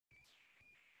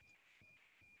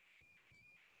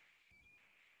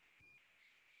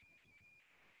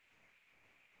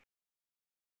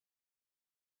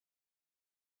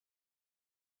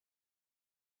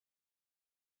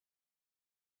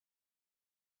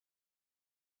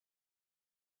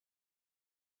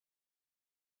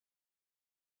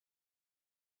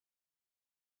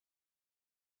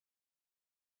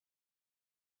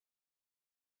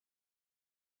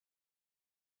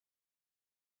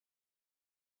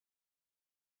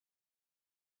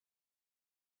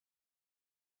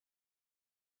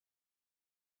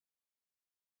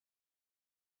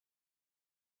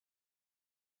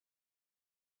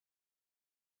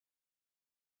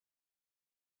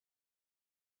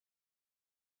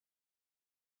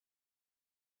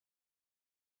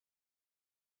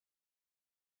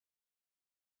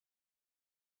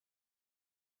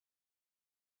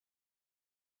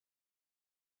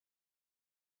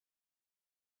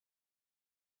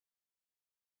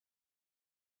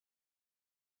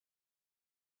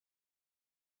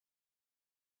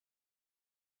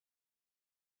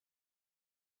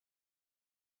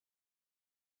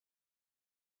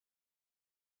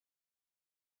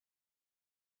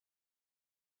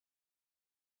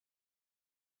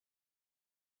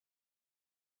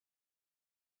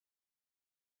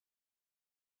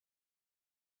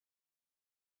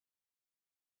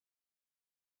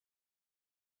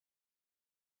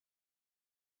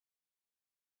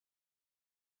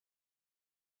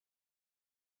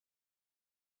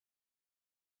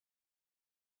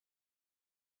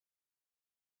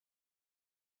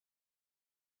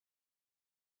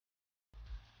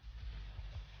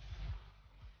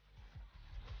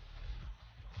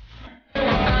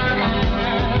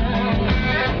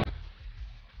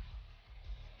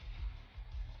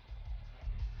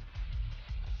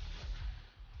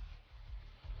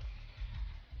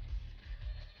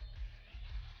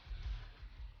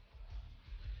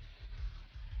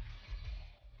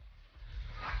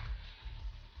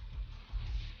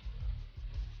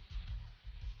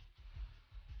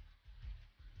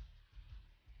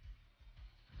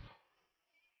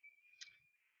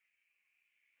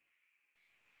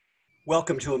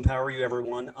Welcome to Empower You,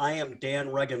 everyone. I am Dan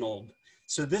Reginold.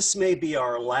 So this may be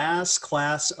our last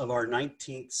class of our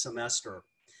 19th semester,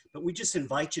 but we just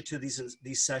invite you to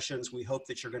these sessions. We hope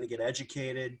that you're going to get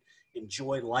educated,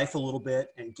 enjoy life a little bit,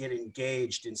 and get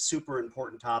engaged in super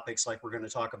important topics like we're going to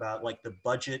talk about, like the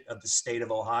budget of the state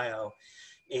of Ohio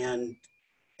and,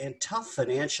 and tough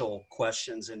financial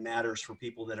questions and matters for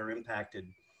people that are impacted.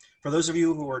 For those of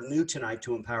you who are new tonight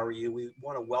to Empower You, we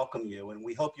want to welcome you, and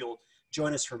we hope you'll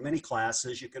join us for many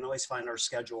classes. You can always find our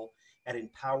schedule at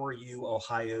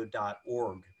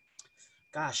empoweruohio.org.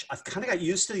 Gosh, I've kind of got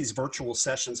used to these virtual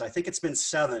sessions. I think it's been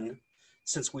 7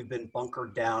 since we've been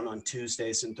bunkered down on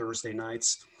Tuesdays and Thursday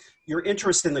nights. Your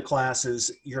interest in the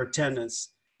classes, your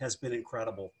attendance has been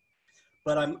incredible.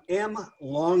 But I am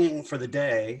longing for the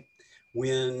day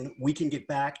when we can get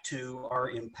back to our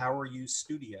Empower You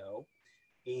studio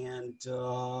and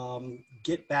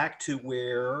get back to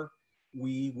where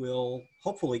we will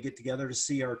hopefully get together to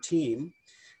see our team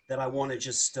that I want to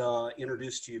just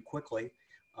introduce to you quickly.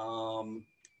 And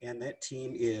that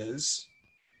team is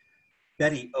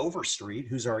Betty Overstreet,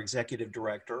 who's our executive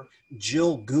director,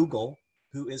 Jill Google,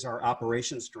 who is our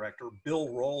operations director, Bill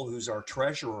Roll, who's our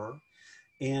treasurer,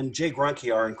 and Jay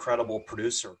Grunke, our incredible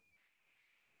producer.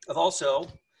 I've also,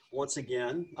 once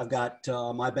again, I've got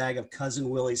my bag of Cousin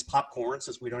Willie's popcorn,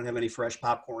 since we don't have any fresh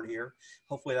popcorn here.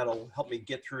 Hopefully that'll help me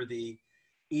get through the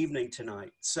evening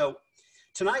tonight. So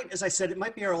tonight, as I said, it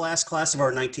might be our last class of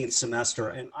our 19th semester,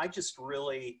 and I just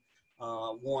really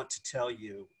want to tell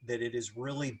you that it has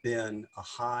really been a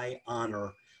high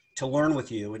honor to learn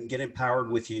with you and get empowered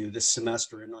with you this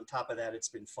semester. And on top of that, it's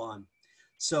been fun.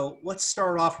 So let's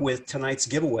start off with tonight's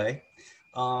giveaway.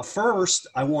 First,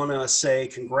 I want to say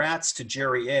congrats to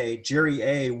Jerry A. Jerry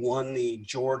A. won the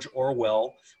George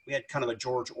Orwell. We had kind of a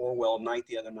George Orwell night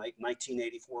the other night,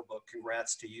 1984 book.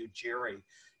 Congrats to you, Jerry.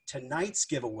 Tonight's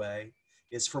giveaway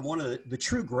is from one of the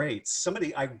true greats,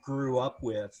 somebody I grew up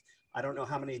with. I don't know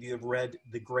how many of you have read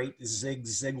The Great Zig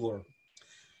Ziglar.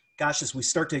 Gosh, as we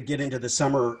start to get into the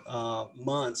summer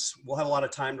months, we'll have a lot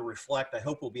of time to reflect. I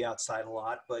hope we'll be outside a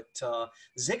lot, but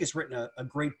Zig has written a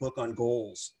great book on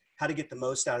goals, how to get the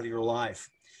most out of your life.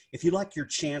 If you'd like your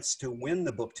chance to win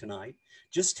the book tonight,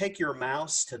 just take your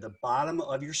mouse to the bottom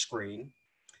of your screen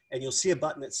and you'll see a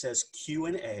button that says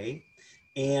Q&A,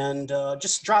 and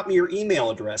just drop me your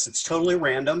email address. It's totally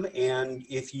random, and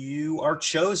if you are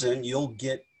chosen, you'll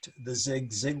get the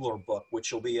Zig Ziglar book,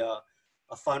 which will be a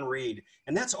fun read.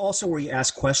 And that's also where you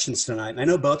ask questions tonight. And I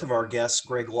know both of our guests,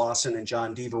 Greg Lawson and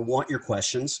John Deaver, want your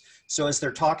questions. So as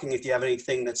they're talking, if you have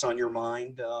anything that's on your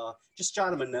mind, just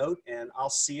jot them a note and I'll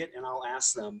see it and I'll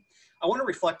ask them. I want to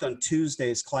reflect on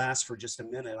Tuesday's class for just a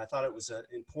minute. I thought it was an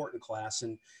important class.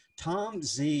 And Tom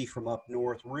Z from up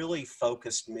north really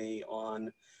focused me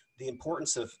on the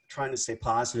importance of trying to stay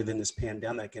positive in this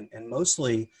pandemic. And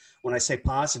mostly when I say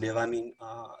positive, I mean,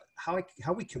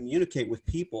 how we communicate with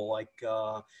people like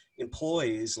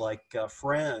employees, like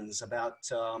friends about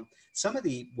some of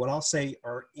the, what I'll say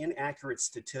are inaccurate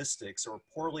statistics or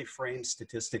poorly framed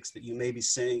statistics that you may be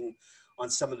seeing on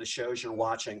some of the shows you're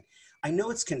watching. I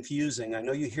know it's confusing. I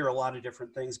know you hear a lot of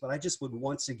different things, but I just would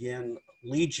once again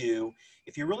lead you,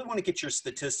 if you really want to get your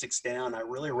statistics down, I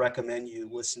really recommend you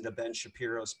listen to Ben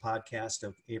Shapiro's podcast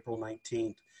of April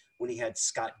 19th when he had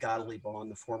Scott Gottlieb on,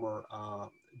 the former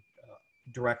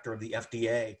director of the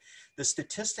FDA. The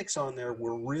statistics on there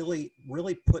were really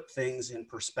put things in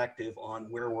perspective on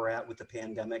where we're at with the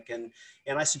pandemic. And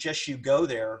I suggest you go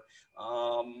there.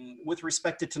 With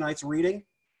respect to tonight's reading,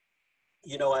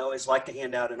 you know, I always like to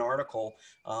hand out an article.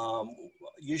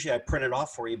 Usually I print it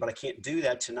off for you, but I can't do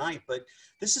that tonight. But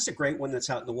this is a great one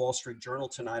that's out in the Wall Street Journal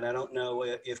tonight. I don't know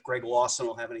if Greg Lawson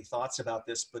will have any thoughts about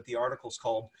this, but the article's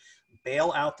called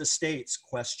 "Bail Out the States, ?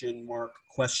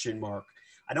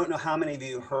 I don't know how many of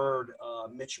you heard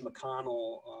Mitch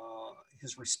McConnell,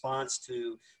 his response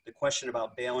to the question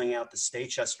about bailing out the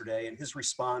states yesterday. And his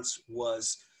response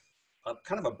was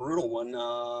kind of a brutal one.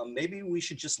 Maybe we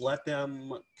should just let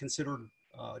them consider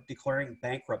declaring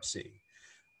bankruptcy.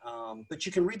 But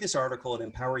you can read this article at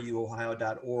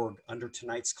empoweruohio.org under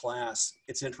tonight's class.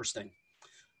 It's interesting.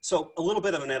 So a little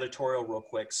bit of an editorial real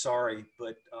quick, sorry,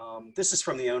 but this is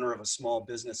from the owner of a small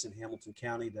business in Hamilton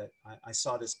County that I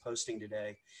saw this posting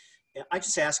today. And I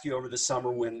just ask you over the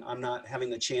summer when I'm not having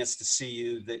the chance to see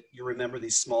you that you remember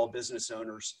these small business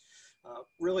owners.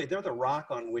 Really, they're the rock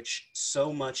on which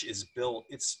so much is built.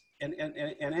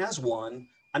 And as one,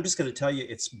 I'm just going to tell you,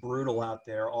 it's brutal out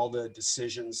there. All the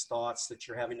decisions, thoughts that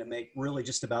you're having to make, really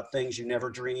just about things you never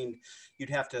dreamed you'd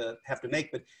have to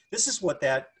make. But this is what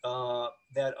that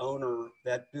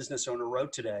business owner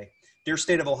wrote today. Dear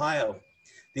State of Ohio,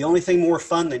 The only thing more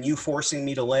fun than you forcing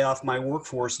me to lay off my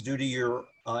workforce due to your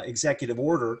executive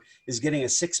order is getting a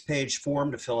 6-page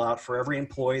form to fill out for every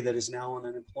employee that is now on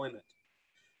unemployment.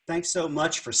 Thanks so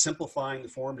much for simplifying the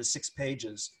form to 6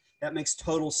 pages. That makes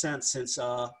total sense since,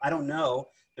 I don't know,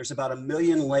 there's about 1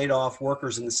 million laid off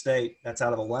workers in the state. That's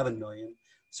out of 11 million.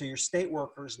 So your state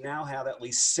workers now have at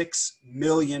least 6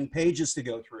 million pages to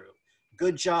go through.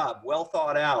 Good job, well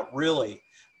thought out, really.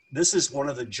 This is one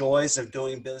of the joys of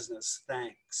doing business.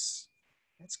 Thanks.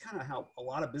 That's kind of how a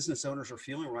lot of business owners are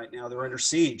feeling right now. They're under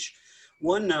siege.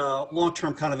 One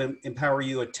long-term kind of Empower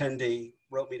You attendee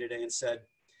wrote me today and said,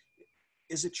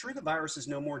 is it true the virus is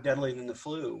no more deadly than the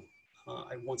flu?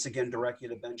 I once again direct you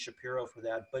to Ben Shapiro for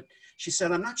that. But she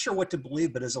said, I'm not sure what to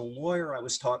believe, but as a lawyer, I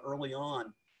was taught early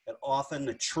on that often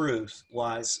the truth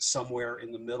lies somewhere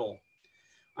in the middle.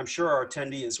 I'm sure our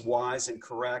attendee is wise and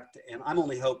correct, and I'm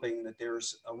only hoping that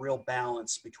there's a real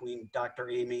balance between Dr.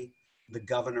 Amy, the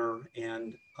governor,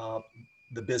 and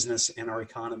the business and our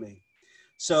economy.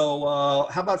 So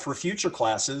how about for future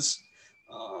classes?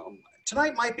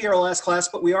 Tonight might be our last class,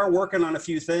 but we are working on a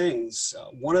few things.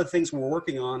 One of the things we're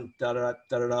working on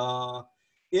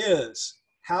is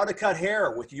how to cut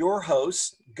hair with your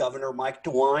hosts, Governor Mike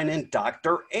DeWine and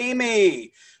Dr.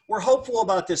 Amy. We're hopeful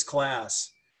about this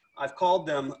class. I've called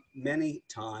them many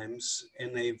times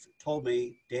and they've told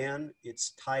me, Dan,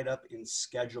 it's tied up in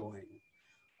scheduling.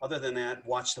 Other than that,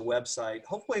 watch the website.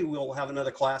 Hopefully we'll have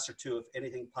another class or two if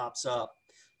anything pops up.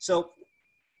 So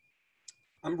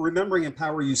I'm remembering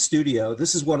Empower You Studio.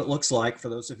 This is what it looks like for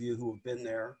those of you who have been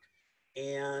there.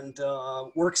 And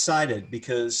we're excited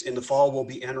because in the fall, we'll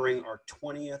be entering our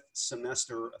 20th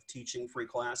semester of teaching free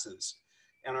classes.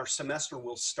 And our semester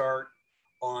will start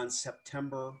on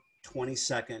September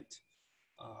 22nd,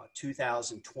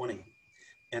 2020.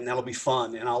 And that'll be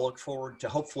fun. And I'll look forward to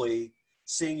hopefully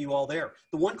seeing you all there.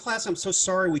 The one class I'm so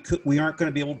sorry we aren't going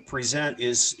to be able to present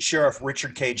is Sheriff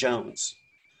Richard K. Jones,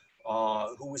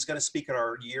 who was going to speak at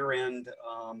our year-end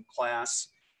class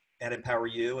at Empower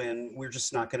You, and we're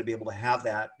just not going to be able to have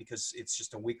that because it's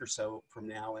just a week or so from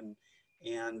now.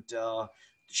 And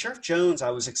Sheriff Jones, I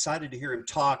was excited to hear him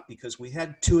talk because we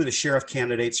had 2 of the sheriff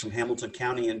candidates from Hamilton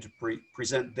County in to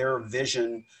present their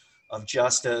vision of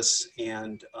justice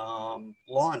and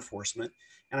law enforcement.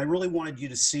 And I really wanted you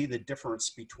to see the difference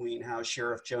between how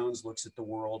Sheriff Jones looks at the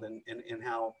world and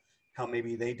how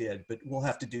maybe they did, but we'll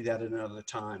have to do that at another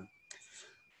time.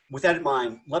 With that in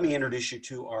mind, let me introduce you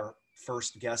to our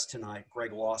first guest tonight,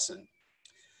 Greg Lawson.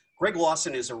 Greg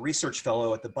Lawson is a research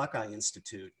fellow at the Buckeye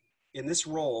Institute. In this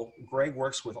role, Greg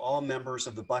works with all members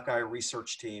of the Buckeye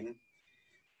research team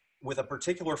with a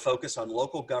particular focus on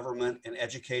local government and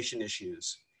education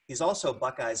issues. He's also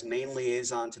Buckeye's main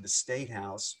liaison to the State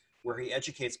House, where he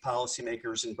educates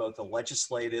policymakers in both the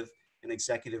legislative and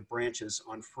executive branches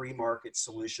on free market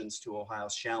solutions to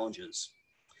Ohio's challenges.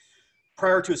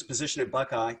 Prior to his position at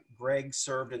Buckeye, Greg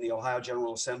served in the Ohio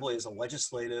General Assembly as a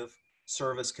Legislative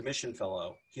Service Commission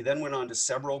Fellow. He then went on to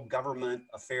several government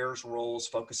affairs roles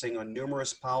focusing on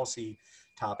numerous policy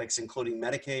topics, including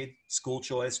Medicaid, school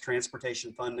choice,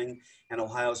 transportation funding, and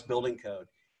Ohio's building code.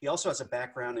 He also has a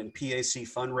background in PAC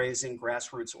fundraising,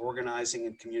 grassroots organizing,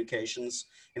 and communications,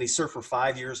 and he served for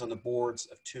 5 years on the boards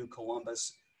of 2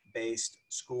 Columbus-based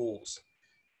schools.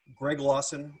 Greg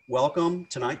Lawson, welcome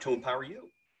tonight to Empower You.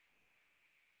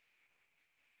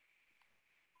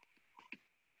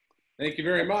 Thank you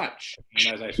very much.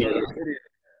 And as I started,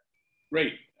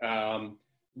 great.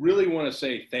 Really want to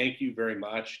say thank you very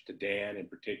much to Dan in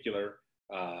particular.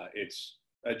 It's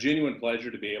a genuine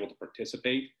pleasure to be able to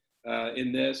participate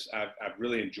in this. I've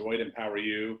really enjoyed Empower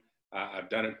You. I've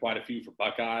done it quite a few for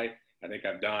Buckeye. I think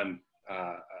I've done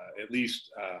at least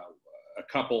a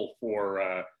couple for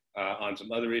on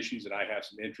some other issues that I have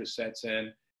some interest sets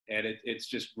in. And it's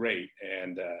just great.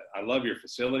 And I love your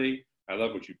facility. I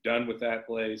love what you've done with that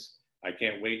place. I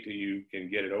can't wait till you can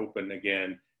get it open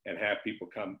again and have people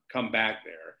come back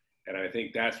there. And I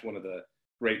think that's one of the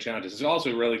great challenges. It's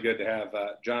also really good to have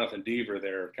Jonathan Deaver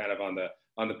there, kind of on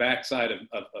the backside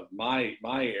of my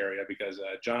area, because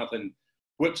Jonathan,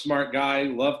 whip smart guy,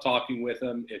 love talking with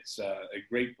him. It's a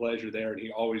great pleasure there, and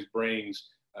he always brings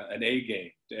an A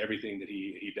game to everything that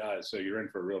he does. So you're in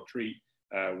for a real treat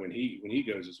when he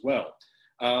goes as well.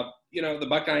 You know, the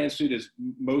Buckeye Institute, as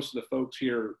most of the folks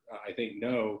here I think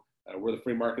know, we're the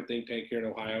free market think tank here in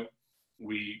Ohio.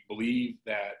 We believe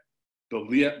that the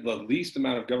least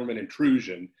amount of government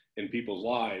intrusion in people's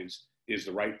lives is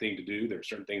the right thing to do. There are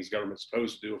certain things government's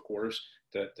supposed to do, of course,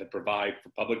 to provide for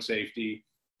public safety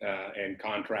and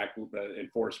contract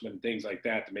enforcement and things like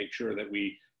that to make sure that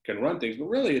we can run things. But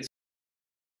really, it's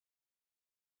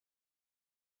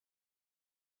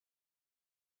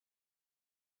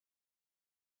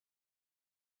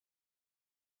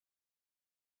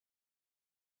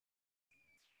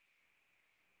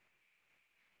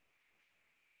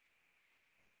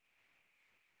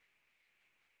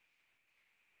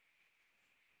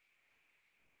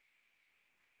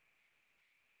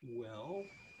Well,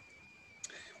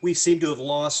 we seem to have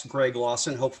lost Greg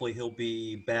Lawson. Hopefully he'll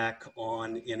be back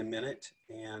on in a minute,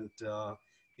 and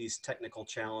these technical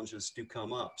challenges do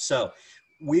come up. So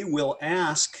we will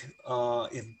ask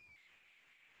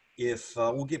if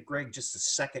we'll give Greg just a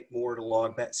second more to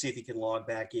log back, see if he can log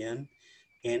back in.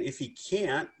 And if he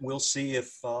can't, we'll see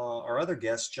if our other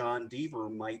guest, John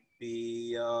Deaver, might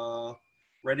be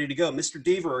ready to go. Mr.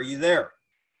 Deaver, are you there?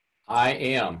 I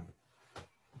am.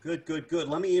 Good, good, good.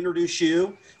 Let me introduce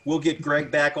you. We'll get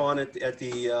Greg back on at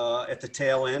the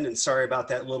tail end. And sorry about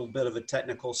that little bit of a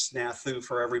technical snafu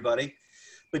for everybody.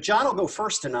 But John will go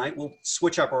first tonight. We'll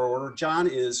switch up our order. John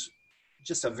is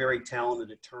just a very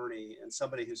talented attorney and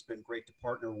somebody who's been great to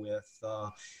partner with,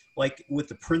 like with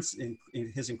the Princeton,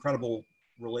 in his incredible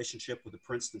relationship with the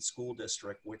Princeton School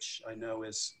District, which I know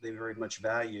is they very much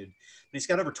valued. But he's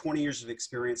got over 20 years of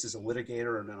experience as a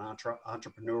litigator and an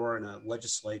entrepreneur and a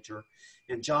legislator.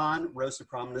 And John rose to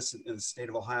prominence in the state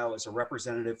of Ohio as a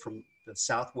representative from the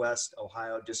Southwest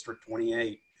Ohio District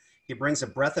 28. He brings a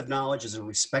breadth of knowledge as a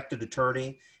respected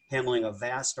attorney, handling a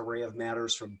vast array of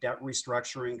matters from debt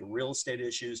restructuring to real estate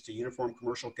issues to uniform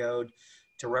commercial code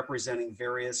to representing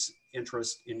various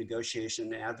interests in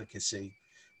negotiation and advocacy.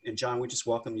 And John, we just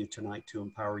welcome you tonight to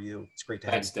Empower You. It's great to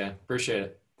have you. Thanks, Dan. Appreciate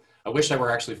it. I wish I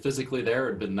were actually physically there.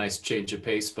 It'd been a nice change of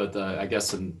pace, but I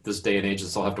guess in this day and age,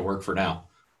 this will have to work for now.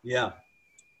 Yeah.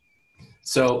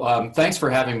 So thanks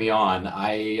for having me on.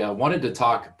 I wanted to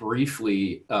talk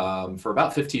briefly for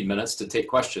about 15 minutes to take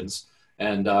questions.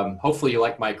 And hopefully you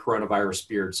like my coronavirus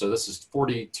beard. So this is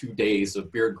 42 days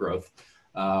of beard growth.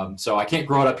 So I can't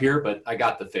grow it up here, but I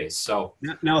got the face. So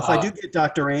now, if I do get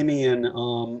Dr. Amy and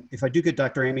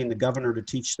the governor to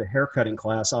teach the haircutting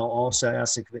class, I'll also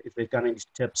ask if they've got any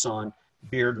tips on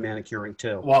beard manicuring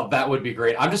too. Well, that would be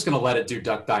great. I'm just going to let it do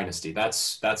Duck Dynasty.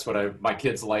 That's what my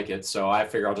kids like it. So I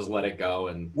figure I'll just let it go,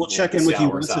 and we'll check in with you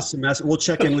once a semester. We'll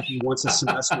check in with you once a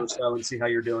semester or so and see how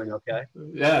you're doing. Okay.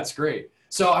 Yeah, that's great.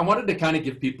 So I wanted to kind of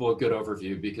give people a good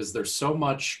overview because there's so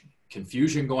much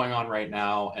confusion going on right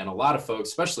now. And a lot of folks,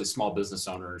 especially small business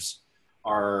owners,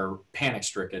 are panic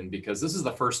stricken because this is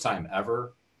the first time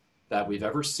ever that we've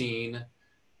ever seen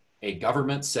a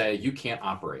government say you can't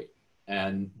operate.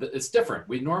 And it's different.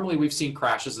 We've seen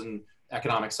crashes in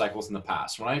economic cycles in the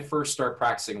past. When I first started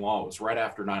practicing law, it was right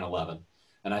after 9/11.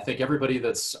 And I think everybody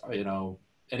that's,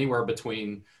 anywhere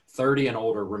between 30 and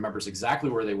older remembers exactly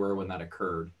where they were when that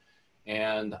occurred.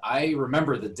 And I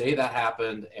remember the day that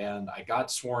happened, and I got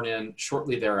sworn in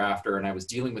shortly thereafter, and I was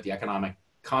dealing with the economic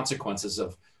consequences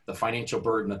of the financial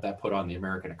burden that put on the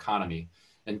American economy.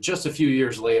 And just a few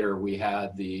years later, we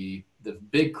had the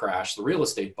big crash, the real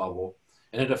estate bubble,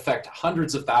 and it affected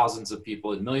hundreds of thousands of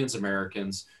people and millions of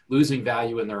Americans losing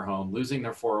value in their home, losing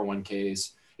their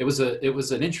 401ks. It was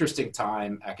an interesting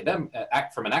time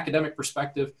from an academic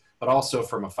perspective, but also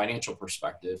from a financial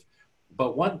perspective.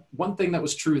 But one thing that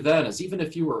was true then is even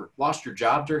if you lost your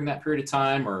job during that period of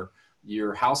time or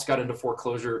your house got into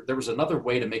foreclosure, there was another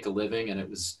way to make a living, and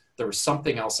there was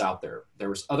something else out there. There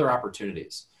was other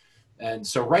opportunities. And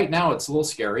so right now it's a little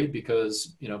scary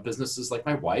because, businesses like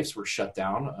my wife's were shut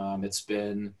down. It's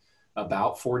been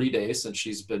about 40 days since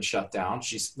she's been shut down.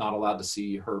 She's not allowed to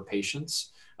see her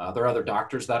patients. There are other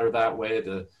doctors that are that way.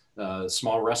 The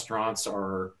small restaurants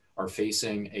are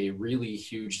facing a really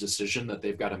huge decision that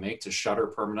they've got to make to shutter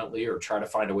permanently or try to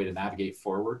find a way to navigate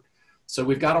forward. So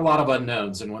we've got a lot of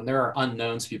unknowns, and when there are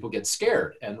unknowns, people get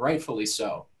scared, and rightfully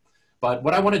so. But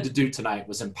what I wanted to do tonight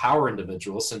was empower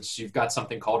individuals, since you've got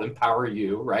something called Empower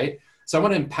You, right? So I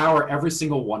want to empower every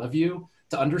single one of you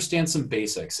to understand some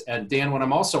basics. And Dan, what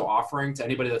I'm also offering to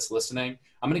anybody that's listening,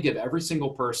 I'm going to give every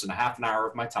single person a half an hour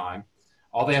of my time.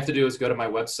 All they have to do is go to my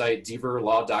website,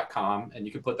 deaverlaw.com, and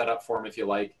you can put that up for them if you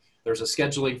like. There's a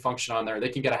scheduling function on there. They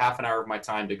can get a half an hour of my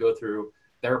time to go through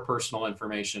their personal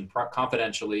information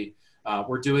confidentially.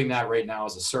 We're doing that right now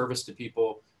as a service to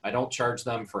people. I don't charge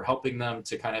them for helping them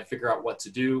to kind of figure out what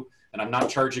to do. And I'm not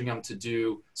charging them to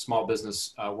do small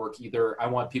business work either. I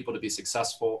want people to be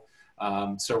successful.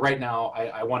 So right now,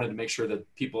 I wanted to make sure that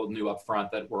people knew up front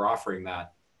that we're offering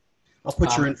that. I'll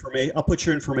put your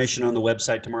information on the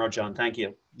website tomorrow, John. Thank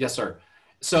you. Yes, sir.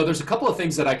 So there's a couple of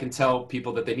things that I can tell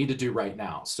people that they need to do right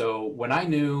now. So when I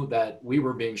knew that we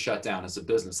were being shut down as a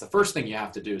business, the first thing you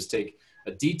have to do is take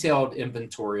a detailed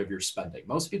inventory of your spending.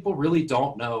 Most people really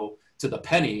don't know to the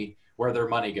penny where their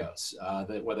money goes,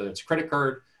 whether it's a credit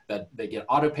card, that they get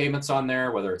auto payments on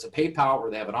there, whether it's a PayPal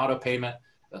where they have an auto payment,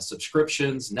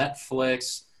 subscriptions,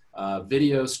 Netflix,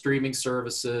 video streaming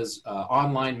services,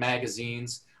 online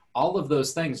magazines, all of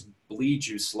those things bleed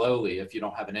you slowly if you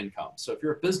don't have an income. So if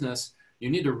you're a business, you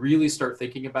need to really start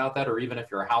thinking about that. Or even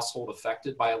if you're a household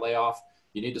affected by a layoff,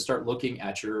 you need to start looking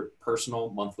at your personal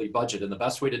monthly budget. And the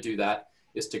best way to do that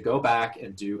is to go back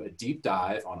and do a deep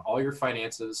dive on all your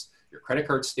finances, your credit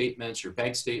card statements, your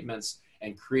bank statements,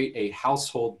 and create a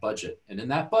household budget. And in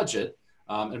that budget,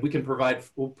 and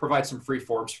we'll provide some free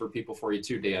forms for people for you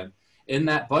too, Dan. In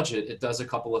that budget, it does a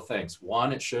couple of things.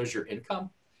 One, it shows your income,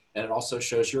 and it also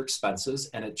shows your expenses,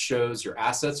 and it shows your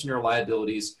assets and your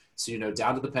liabilities, so you know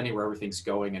down to the penny where everything's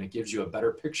going, and it gives you a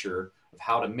better picture of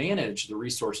how to manage the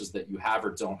resources that you have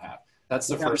or don't have. That's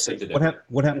the first thing to do.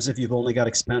 What happens if you've only got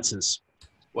expenses?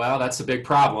 Well, that's a big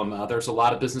problem. There's a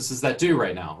lot of businesses that do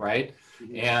right now, right?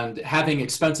 Mm-hmm. And having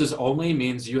expenses only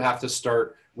means you have to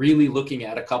start really looking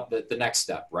at the next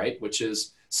step, right? Which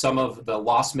is some of the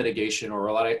loss mitigation, or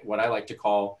what I like to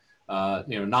call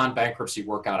non-bankruptcy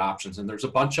workout options. And there's a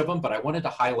bunch of them, but I wanted to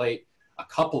highlight a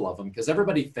couple of them because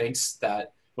everybody thinks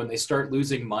that when they start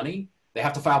losing money, they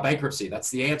have to file bankruptcy. That's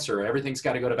the answer. Everything's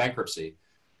got to go to bankruptcy.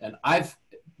 And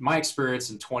my experience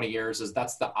in 20 years is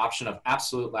that's the option of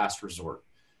absolute last resort.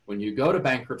 When you go to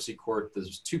bankruptcy court,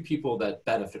 there's two people that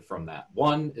benefit from that.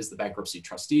 One is the bankruptcy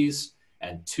trustees,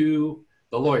 and two,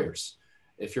 the lawyers.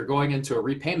 If you're going into a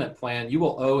repayment plan, you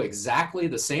will owe exactly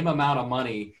the same amount of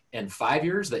money in 5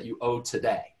 years that you owe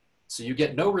today. So you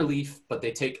get no relief, but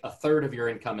they take a third of your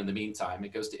income in the meantime.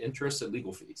 It goes to interest and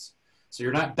legal fees. So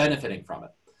you're not benefiting from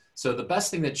it. So the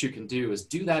best thing that you can do is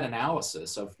do that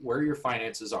analysis of where your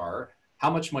finances are, how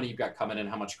much money you've got coming in,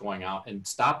 how much going out, and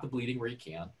stop the bleeding where you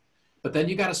can. But then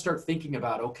you got to start thinking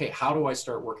about, okay, how do I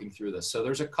start working through this? So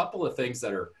there's a couple of things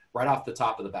that are right off the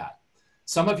top of the bat.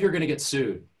 Some of you are going to get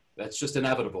sued. That's just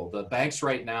inevitable. The banks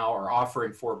right now are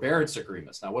offering forbearance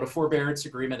agreements. Now, what a forbearance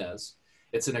agreement is,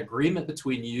 it's an agreement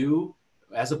between you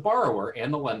as a borrower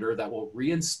and the lender that will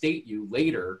reinstate you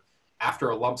later after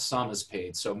a lump sum is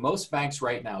paid. So most banks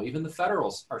right now, even the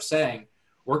federals, are saying,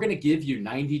 we're going to give you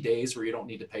 90 days where you don't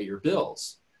need to pay your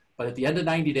bills. But at the end of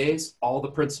 90 days, all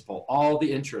the principal, all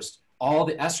the interest, all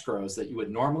the escrows that you would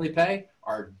normally pay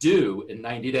are due in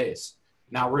 90 days.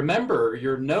 Now, remember,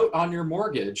 your note on your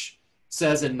mortgage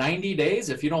says in 90 days,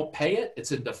 if you don't pay it,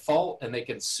 it's in default and they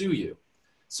can sue you.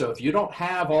 So if you don't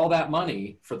have all that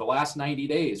money for the last 90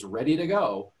 days ready to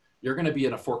go, you're going to be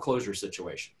in a foreclosure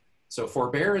situation. So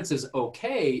forbearance is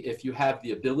okay if you have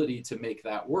the ability to make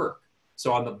that work.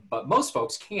 But most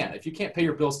folks can't. If you can't pay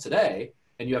your bills today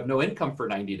and you have no income for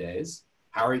 90 days,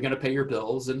 how are you going to pay your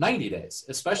bills in 90 days,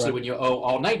 especially when you owe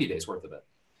all 90 days worth of it?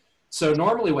 So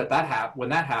normally when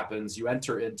that happens, you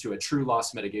enter into a true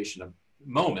loss mitigation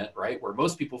moment, right? Where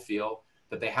most people feel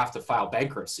that they have to file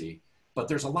bankruptcy, but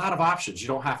there's a lot of options. You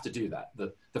don't have to do that.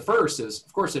 The first is,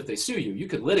 of course, if they sue you, you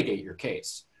could litigate your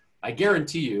case. I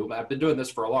guarantee you, I've been doing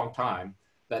this for a long time,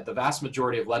 that the vast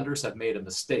majority of lenders have made a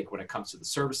mistake when it comes to the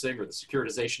servicing or the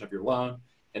securitization of your loan,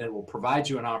 and it will provide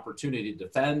you an opportunity to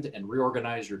defend and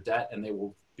reorganize your debt, and they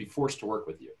will be forced to work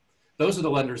with you. Those are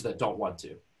the lenders that don't want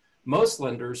to. Most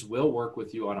lenders will work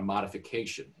with you on a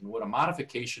modification. And what a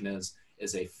modification is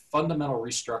a fundamental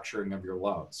restructuring of your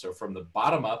loan. So from the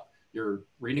bottom up, you're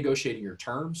renegotiating your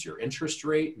terms, your interest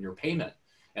rate, and your payment,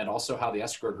 and also how the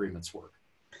escrow agreements work.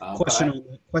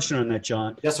 Question on that,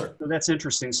 John. Yes, sir. So that's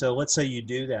interesting. So let's say you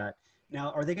do that.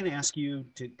 Now, are they going to ask you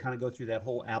to kind of go through that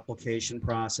whole application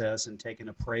process and take an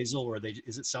appraisal, or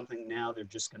is it something now they're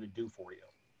just going to do for you?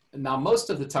 Now, most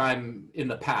of the time in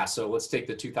the past, so let's take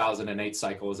the 2008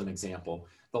 cycle as an example,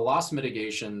 the loss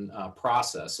mitigation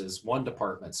process is one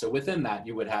department. So within that,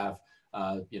 you would have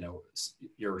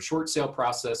your short sale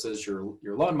processes, your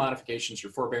loan modifications,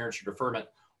 your forbearance, your deferment.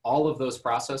 All of those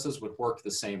processes would work the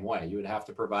same way. You would have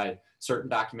to provide certain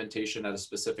documentation at a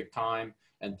specific time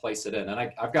and place it in.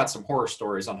 And I've got some horror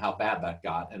stories on how bad that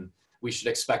got, and we should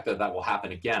expect that will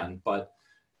happen again. But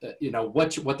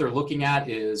what they're looking at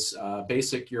is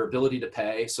your ability to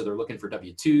pay. So they're looking for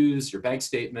W-2s, your bank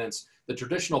statements, the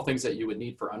traditional things that you would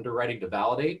need for underwriting to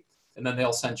validate, and then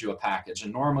they'll send you a package.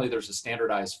 And normally there's a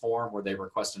standardized form where they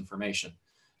request information.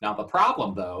 Now the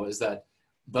problem though is that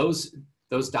those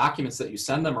documents that you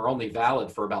send them are only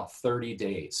valid for about 30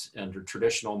 days under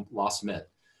traditional loss mit.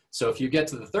 So if you get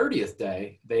to the 30th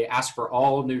day, they ask for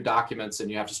all new documents and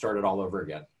you have to start it all over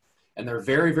again. And they're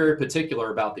very, very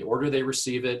particular about the order they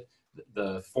receive it,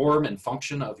 the form and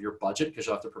function of your budget, because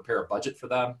you'll have to prepare a budget for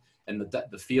them, and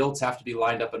the fields have to be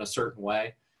lined up in a certain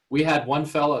way. We had one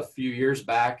fellow a few years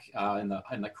back in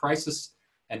the crisis,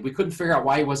 and we couldn't figure out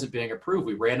why he wasn't being approved.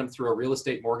 We ran him through a real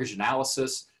estate mortgage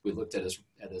analysis. We looked at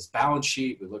his balance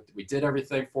sheet. We did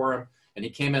everything for him, and he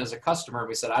came in as a customer, and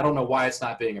we said, I don't know why it's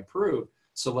not being approved,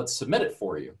 so let's submit it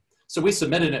for you. So we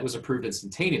submitted, and it was approved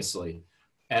instantaneously.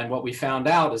 And what we found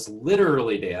out is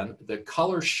literally, Dan, the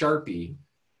color Sharpie,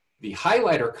 the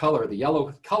highlighter color, the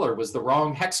yellow color, was the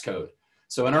wrong hex code.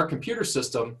 So in our computer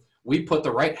system, we put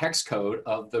the right hex code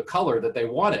of the color that they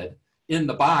wanted in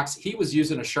the box. He was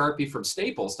using a Sharpie from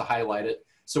Staples to highlight it.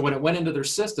 So when it went into their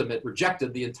system, it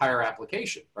rejected the entire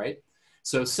application, right?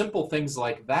 So simple things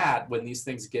like that, when these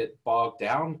things get bogged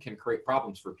down, can create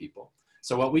problems for people.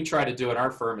 So what we try to do in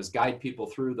our firm is guide people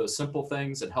through those simple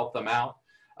things and help them out.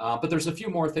 But there's a few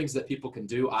more things that people can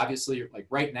do. Obviously, like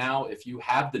right now, if you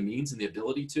have the means and the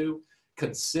ability to,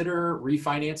 consider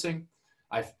refinancing.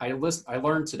 I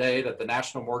learned today that the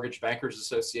National Mortgage Bankers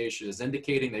Association is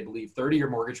indicating they believe 30-year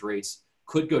mortgage rates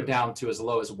could go down to as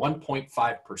low as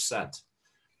 1.5%.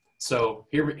 So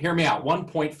hear me out,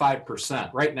 1.5%.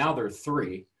 Right now they're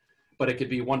 3%, but it could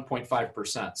be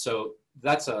 1.5%. So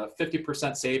that's a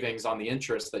 50% savings on the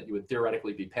interest that you would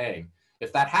theoretically be paying.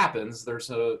 If that happens,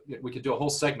 we could do a whole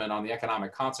segment on the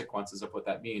economic consequences of what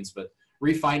that means, but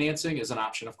refinancing is an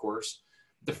option, of course.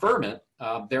 Deferment,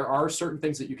 there are certain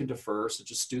things that you can defer, such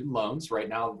as student loans. Right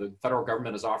now, the federal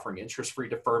government is offering interest-free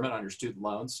deferment on your student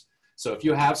loans. So if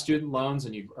you have student loans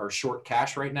and you are short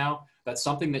cash right now, that's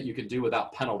something that you can do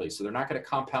without penalty. So they're not going to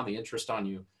compound the interest on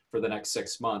you for the next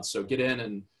 6 months. So get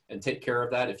in and take care of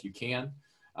that if you can.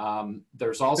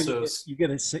 There's also you can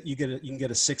get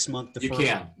a 6-month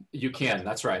deferment. You can.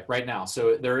 That's right now.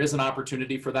 So there is an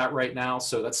opportunity for that right now.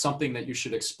 So that's something that you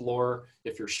should explore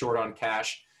if you're short on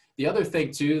cash. The other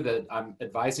thing too that I'm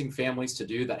advising families to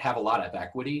do that have a lot of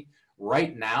equity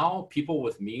right now, people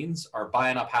with means are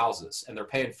buying up houses and they're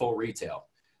paying full retail.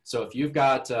 So if you've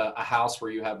got a house where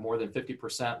you have more than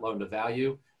 50% loan to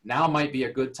value, now might be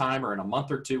a good time, or in a month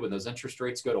or two when those interest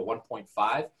rates go to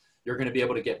 1.5, you're going to be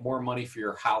able to get more money for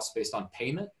your house based on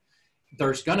payment.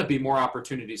 There's going to be more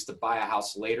opportunities to buy a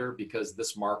house later because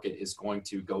this market is going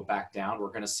to go back down. We're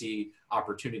going to see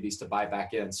opportunities to buy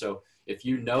back in. So if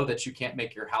you know that you can't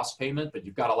make your house payment, but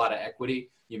you've got a lot of equity,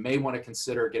 you may want to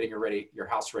consider getting your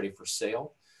house ready for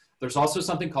sale. There's also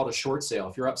something called a short sale.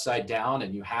 If you're upside down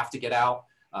and you have to get out,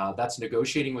 that's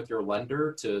negotiating with your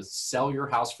lender to sell your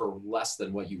house for less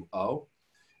than what you owe.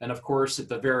 And of course, at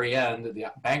the very end, the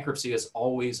bankruptcy is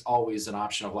always, always an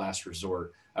option of last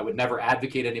resort. I would never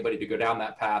advocate anybody to go down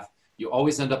that path. You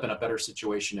always end up in a better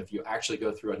situation if you actually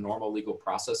go through a normal legal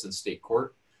process in state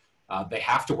court. They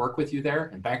have to work with you there.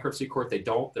 In bankruptcy court, they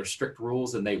don't. There's strict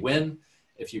rules and they win.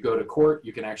 If you go to court,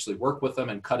 you can actually work with them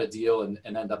and cut a deal and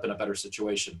end up in a better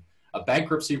situation. A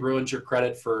bankruptcy ruins your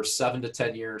credit for 7 to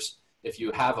 10 years. If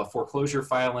you have a foreclosure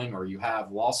filing or you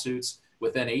have lawsuits,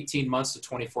 within 18 months to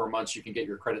 24 months, you can get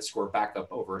your credit score back up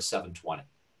over a 720.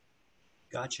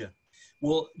 Gotcha.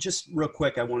 Well, just real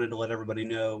quick, I wanted to let everybody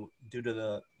know, due to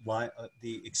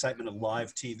the excitement of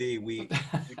live TV, we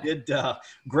did,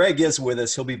 Greg is with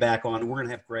us. He'll be back on. We're going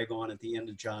to have Greg on at the end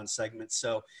of John's segment.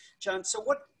 So, John, so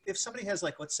what if somebody has,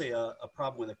 like, let's say a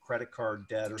problem with a credit card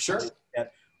debt or something like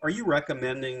that, are you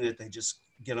recommending that they just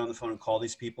get on the phone and call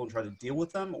these people and try to deal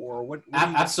with them, or what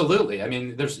Absolutely. I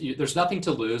mean, there's nothing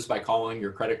to lose by calling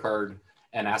your credit card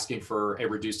and asking for a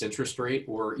reduced interest rate,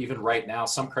 or even right now,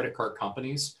 some credit card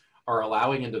companies are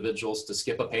allowing individuals to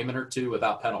skip a payment or two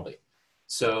without penalty.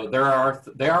 So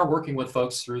they are working with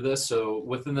folks through this. So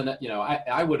within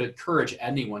I would encourage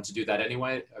anyone to do that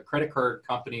anyway. Credit card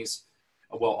companies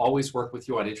will always work with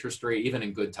you on interest rate, even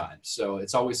in good times. So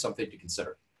it's always something to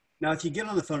consider. Now, if you get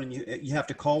on the phone and you have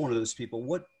to call one of those people,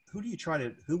 who would you try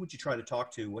to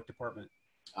talk to? What department?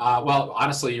 Well,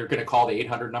 honestly, you're going to call the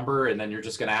 800 number and then you're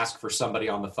just going to ask for somebody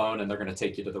on the phone and they're going to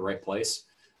take you to the right place.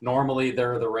 Normally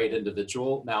they're the right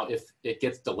individual. Now, if it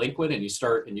gets delinquent and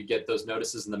you get those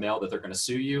notices in the mail that they're going to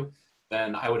sue you,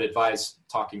 then I would advise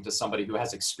talking to somebody who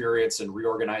has experience in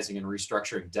reorganizing and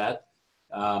restructuring debt.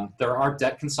 There are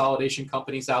debt consolidation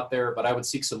companies out there, but I would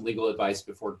seek some legal advice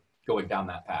before going down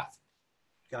that path.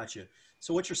 Gotcha.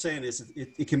 So what you're saying is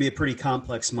it can be a pretty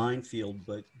complex minefield,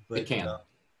 but it can.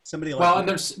 Somebody like and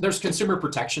there's consumer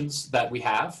protections that we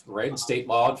have, right? State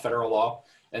law and federal law.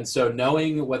 And so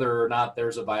knowing whether or not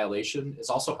there's a violation is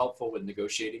also helpful with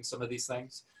negotiating some of these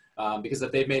things. Because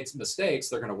if they've made some mistakes,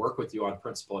 they're going to work with you on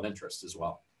principal and interest as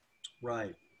well.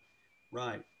 Right.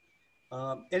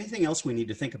 Anything else we need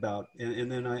to think about? And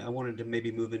then I wanted to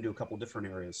maybe move into a couple different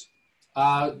areas.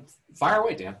 Fire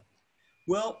away, Dan.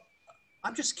 Well,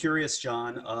 I'm just curious,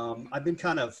 John. I've been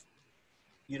kind of,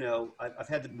 I've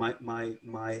had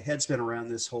my head's been around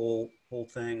this whole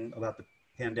thing about the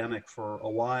pandemic for a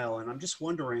while, and I'm just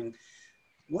wondering,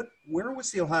 where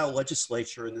was the Ohio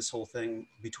legislature in this whole thing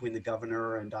between the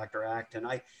governor and Dr. Acton?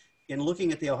 In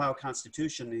looking at the Ohio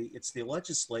Constitution, it's the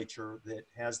legislature that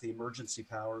has the emergency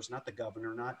powers, not the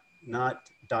governor, not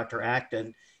Dr.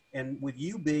 Acton. And with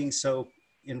you being so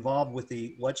involved with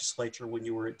the legislature when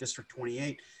you were at District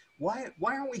 28, why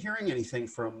aren't we hearing anything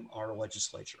from our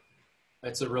legislature?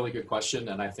 That's a really good question,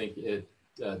 and I think it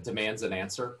demands an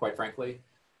answer, quite frankly.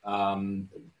 The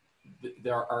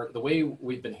way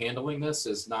we've been handling this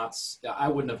is not, I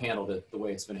wouldn't have handled it the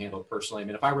way it's been handled personally. I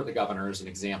mean, if I were the governor, as an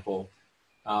example,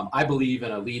 I believe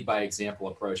in a lead by example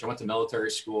approach. I went to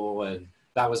military school, and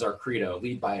that was our credo,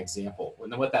 lead by example.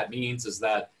 And then what that means is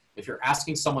that if you're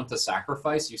asking someone to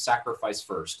sacrifice, you sacrifice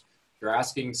first. If you're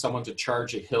asking someone to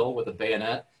charge a hill with a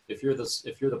bayonet, if you're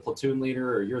the platoon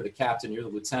leader, or you're the captain, you're the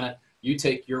lieutenant, you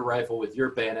take your rifle with your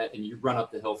bayonet and you run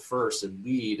up the hill first and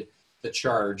lead the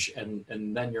charge, and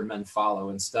then your men follow,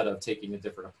 instead of taking a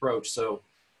different approach. So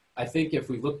I think if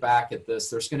we look back at this,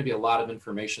 there's going to be a lot of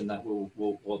information that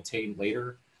we'll obtain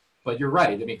later. But you're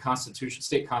right. I mean,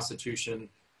 state constitution,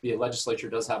 the legislature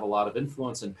does have a lot of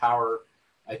influence and power.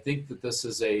 I think that this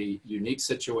is a unique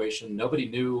situation. Nobody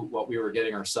knew what we were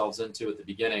getting ourselves into at the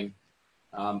beginning.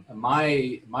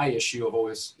 My issue of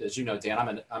always, as you know, Dan,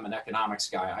 I'm an economics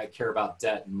guy. I care about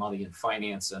debt and money and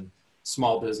finance and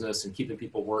small business and keeping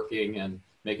people working and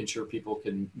making sure people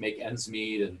can make ends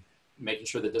meet, and making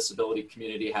sure the disability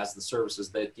community has the services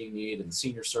that they need and the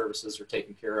senior services are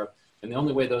taken care of. And the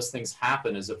only way those things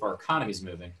happen is if our economy is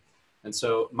moving. And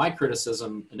so my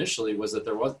criticism initially was that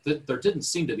there didn't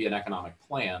seem to be an economic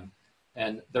plan,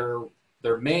 and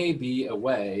there may be a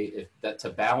way to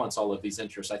balance all of these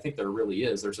interests. I think there really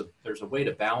is. There's a way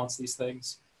to balance these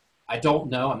things. I don't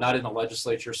know. I'm not in the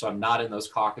legislature, so I'm not in those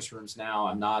caucus rooms now.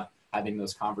 I'm not having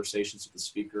those conversations with the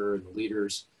speaker and the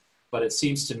leaders. But it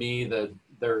seems to me that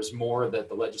there's more that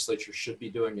the legislature should be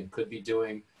doing and could be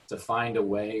doing to find a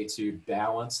way to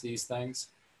balance these things.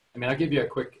 I mean, I'll give you a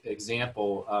quick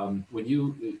example.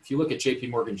 If you look at JP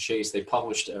Morgan Chase, they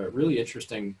published a really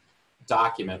interesting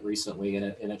document recently, and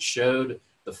it showed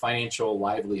the financial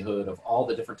livelihood of all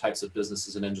the different types of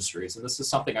businesses and industries. And this is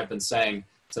something I've been saying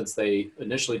since they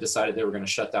initially decided they were going to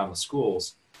shut down the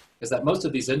schools, is that most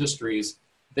of these industries,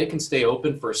 they can stay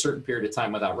open for a certain period of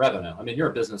time without revenue. I mean, you're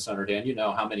a business owner, Dan, you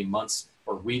know how many months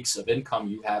or weeks of income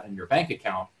you have in your bank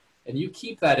account, and you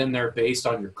keep that in there based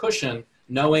on your cushion,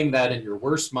 knowing that in your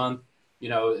worst month, you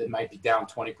know, it might be down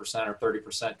 20% or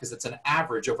 30% because it's an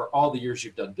average over all the years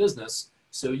you've done business.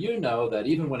 So you know that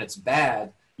even when it's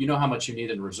bad, you know how much you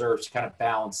need in reserves to kind of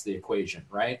balance the equation,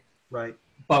 right? Right.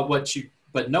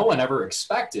 But no one ever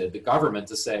expected the government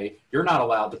to say, you're not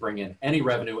allowed to bring in any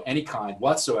revenue, any kind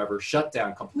whatsoever, shut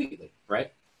down completely,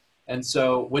 right? And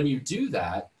so when you do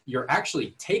that, you're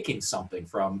actually taking something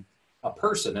from a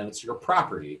person, and it's your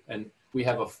property. And we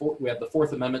have the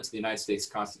Fourth Amendment to the United States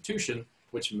Constitution,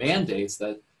 which mandates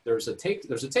that there's a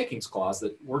takings clause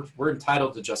that we're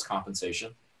entitled to just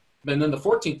compensation. And then the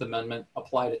 14th Amendment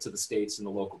applied it to the states and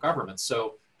the local governments.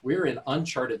 So we're in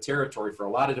uncharted territory for a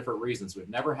lot of different reasons. We've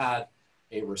never had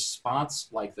a response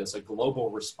like this, a global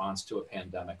response to a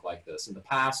pandemic like this. In the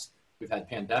past, we've had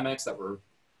pandemics that were,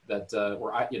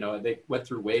 you know, they went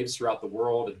through waves throughout the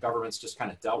world, and governments just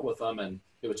kind of dealt with them, and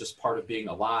it was just part of being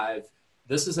alive.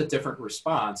 This is a different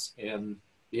response, and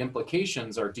the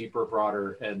implications are deeper,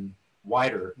 broader, and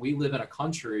wider. We live in a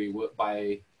country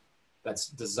that's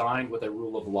designed with a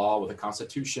rule of law, with a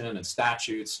constitution and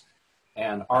statutes,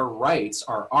 and our rights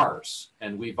are ours,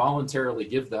 and we voluntarily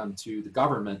give them to the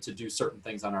government to do certain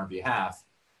things on our behalf.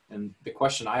 And the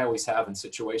question I always have in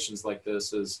situations like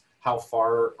this is, how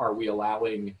far are we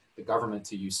allowing the government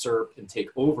to usurp and take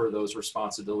over those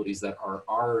responsibilities that are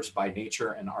ours by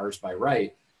nature and ours by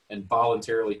right, and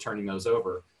voluntarily turning those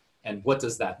over? And what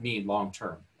does that mean long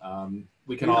term?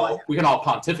 We can all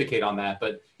pontificate on that,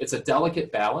 but it's a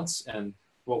delicate balance. And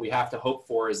what we have to hope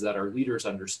for is that our leaders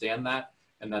understand that,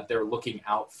 and that they're looking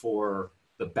out for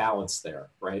the balance there,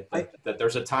 right? That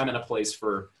there's a time and a place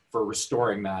for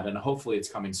restoring that, and hopefully it's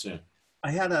coming soon. I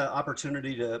had an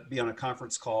opportunity to be on a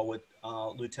conference call with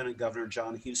Lieutenant Governor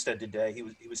John Husted today.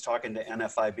 He was talking to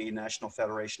NFIB, National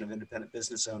Federation of Independent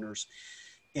Business Owners,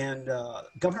 and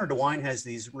Governor DeWine has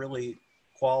these really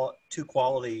two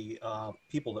quality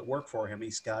people that work for him.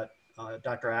 He's got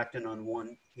Dr. Acton on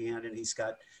one hand, and he's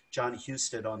got John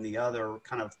Husted on the other,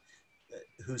 kind of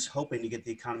who's hoping to get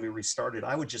the economy restarted.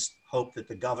 I would just hope that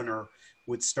the governor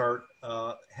would start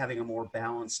having a more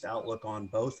balanced outlook on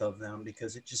both of them,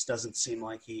 because it just doesn't seem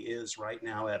like he is right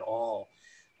now at all.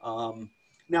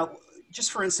 Now,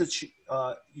 just for instance,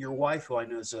 your wife, who I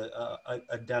know is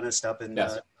a dentist up in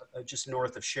Yes. Just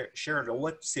north of Sharonville.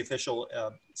 What's the official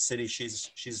city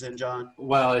she's in, John?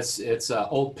 Well, it's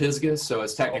Old Pisgah, so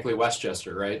it's technically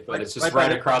Westchester, right? But it's just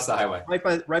right across the highway.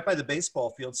 Right by the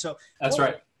baseball field. So that's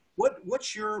right.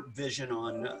 What's your vision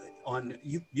on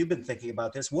you've been thinking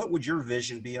about this? What would your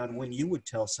vision be on when you would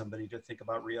tell somebody to think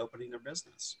about reopening their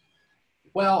business?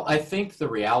 Well, I think the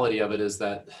reality of it is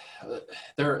that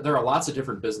there are lots of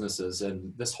different businesses,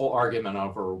 and this whole argument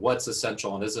over what's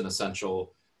essential and isn't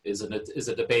essential is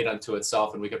a debate unto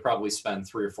itself. And we could probably spend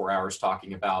 3 or 4 hours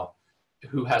talking about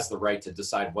who has the right to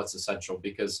decide what's essential,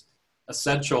 because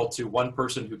essential to one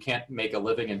person who can't make a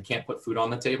living and can't put food on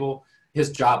the table, his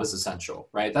job is essential,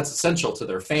 right? That's essential to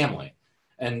their family.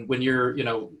 And when you're,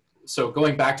 so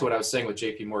going back to what I was saying with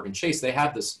JP Morgan Chase, they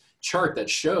have this chart that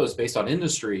shows based on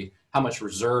industry how much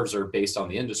reserves are based on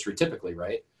the industry typically,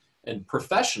 right? And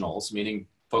professionals, meaning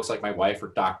folks like my wife or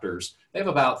doctors, they have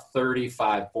about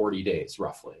 35, 40 days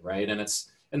roughly, right?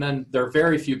 And then there are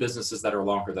very few businesses that are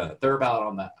longer than it. They're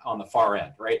about on the far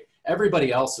end, right?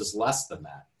 Everybody else is less than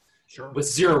that. Sure. With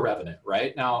zero revenue,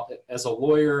 right? Now, as a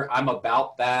lawyer, I'm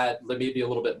about that, maybe a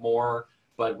little bit more,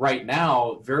 but right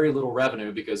now, very little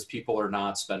revenue because people are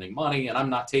not spending money, and I'm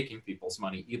not taking people's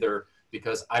money either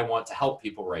because I want to help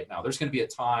people right now. There's going to be a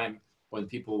time when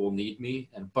people will need me,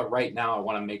 but right now I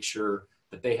want to make sure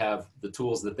that they have the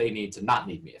tools that they need to not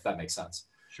need me, if that makes sense.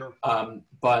 Sure.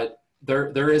 But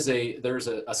there's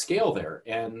a scale there,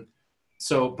 and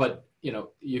so, but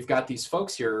you've got these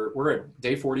folks here. We're at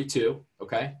day 42,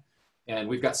 okay? And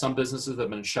we've got some businesses that have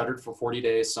been shuttered for 40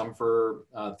 days, some for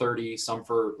 30, some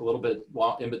for a little bit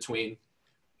in between.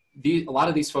 A lot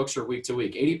of these folks are week to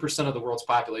week. 80% of the world's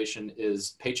population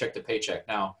is paycheck to paycheck.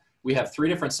 Now, we have 3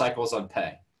 different cycles on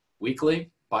pay: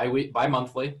 weekly,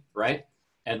 bi-monthly, right?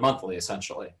 And monthly,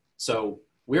 essentially. So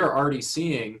we're already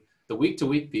seeing the week to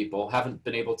week people haven't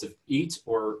been able to eat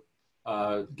or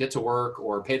get to work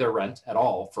or pay their rent at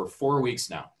all for 4 weeks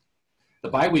now. The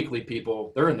biweekly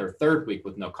people, they're in their 3rd week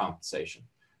with no compensation.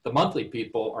 The monthly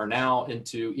people are now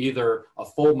into either a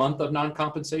full month of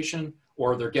non-compensation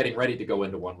or they're getting ready to go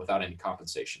into one without any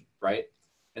compensation, right?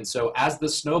 And so as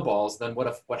this snowballs, then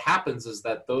what happens is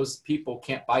that those people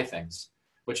can't buy things,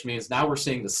 which means now we're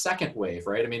seeing the second wave,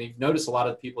 right? I mean, you've noticed a lot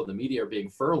of people in the media are being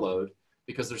furloughed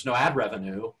because there's no ad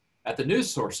revenue at the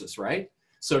news sources, right?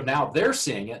 So now they're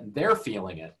seeing it and they're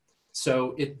feeling it.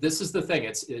 So this is the thing.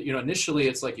 Initially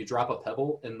it's like you drop a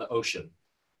pebble in the ocean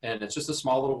and it's just a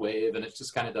small little wave and it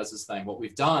just kind of does this thing. What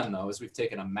we've done though, is we've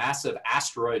taken a massive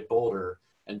asteroid boulder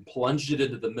and plunged it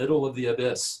into the middle of the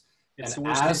abyss. It's and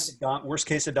the worst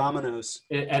case of dominoes.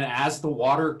 And as the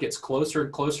water gets closer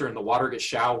and closer and the water gets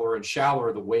shallower and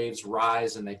shallower, the waves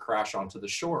rise and they crash onto the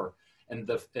shore.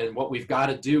 And what we've got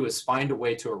to do is find a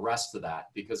way to arrest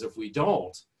that, because if we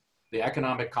don't, the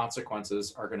economic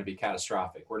consequences are going to be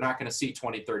catastrophic. We're not going to see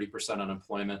 20, 30%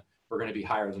 unemployment. We're going to be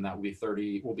higher than that. We'll be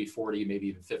 30, we'll be 40, maybe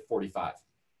even 45.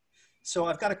 So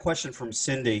I've got a question from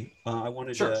Cindy. I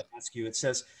wanted to ask you. It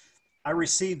says, I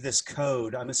received this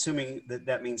code. I'm assuming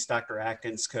that means Dr.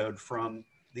 Acton's code from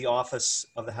the Office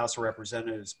of the House of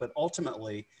Representatives. But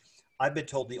ultimately, I've been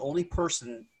told the only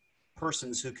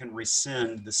persons who can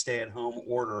rescind the stay-at-home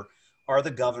order are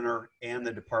the governor and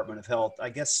the Department of Health. I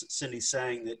guess Cindy's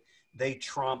saying that they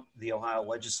trump the Ohio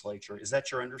legislature. Is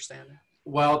that your understanding?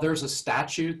 Well, there's a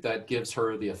statute that gives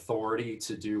her the authority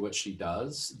to do what she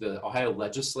does. The Ohio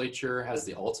legislature has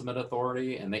the ultimate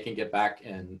authority, and they can get back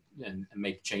and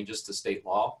make changes to state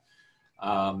law.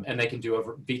 And they can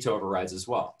do veto overrides as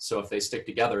well. So if they stick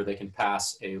together, they can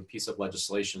pass a piece of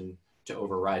legislation to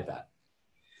override that.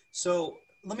 So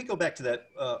let me go back to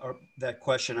that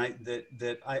question.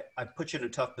 I put you in a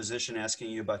tough position asking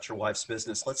you about your wife's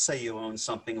business. Let's say you own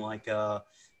something like let's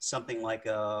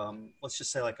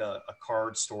just say like a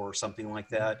card store or something like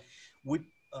that. Would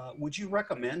you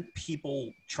recommend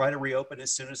people try to reopen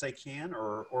as soon as they can,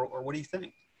 or what do you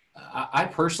think? I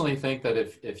personally think that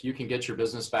if you can get your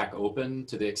business back open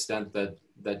to the extent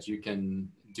that you can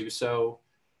do so,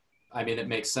 I mean, it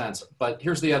makes sense. But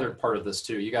here's the other part of this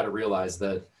too. You got to realize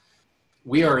that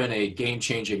we are in a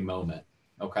game-changing moment.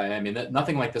 Okay, I mean,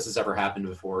 nothing like this has ever happened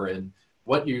before, and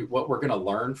what we're going to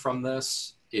learn from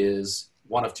this is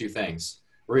one of two things.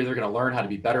 We're either going to learn how to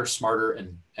be better, smarter,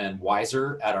 and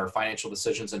wiser at our financial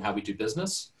decisions and how we do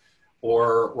business,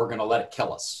 or we're going to let it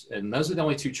kill us. And those are the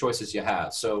only two choices you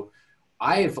have. So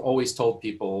I've always told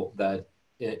people that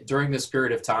during this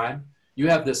period of time, you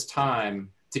have this time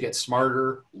to get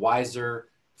smarter, wiser,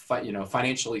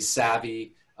 financially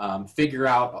savvy, figure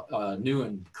out a new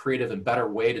and creative and better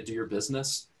way to do your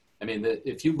business. I mean,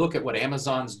 if you look at what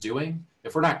Amazon's doing,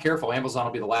 if we're not careful, Amazon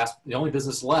will be the only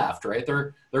business left, right?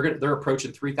 They're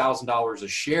approaching $3,000 a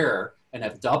share and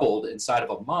have doubled inside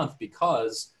of a month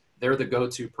because they're the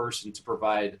go-to person to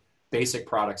provide basic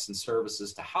products and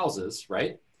services to houses,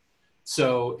 right?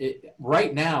 So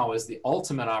right now is the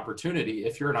ultimate opportunity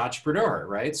if you're an entrepreneur,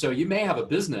 right? So you may have a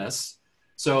business.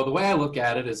 So the way I look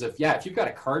at it is if you've got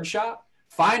a card shop,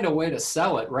 find a way to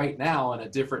sell it right now in a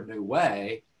different new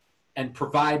way and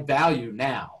provide value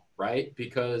now, right?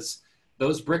 Because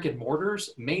those brick and mortars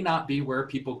may not be where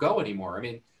people go anymore. I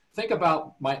mean, think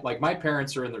about my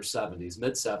parents are in their 70s,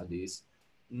 mid 70s.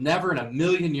 Never in a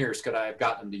million years could I have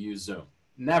gotten them to use Zoom.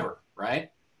 Never,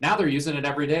 right? Now they're using it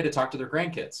every day to talk to their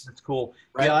grandkids. That's cool.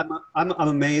 Right? Yeah, I'm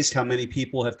amazed how many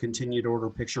people have continued to order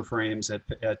picture frames at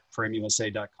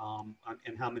frameusa.com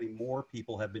and how many more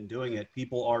people have been doing it.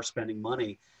 People are spending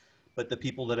money, but the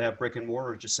people that have brick and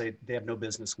mortar just say they have no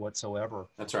business whatsoever.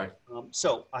 That's right.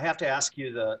 So I have to ask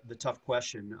you the tough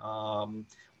question.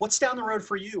 What's down the road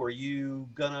for you? Are you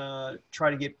gonna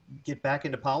try to get back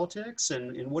into politics?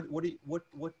 And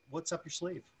what's up your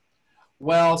sleeve?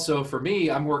 Well, so for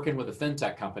me, I'm working with a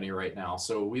fintech company right now.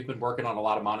 So we've been working on a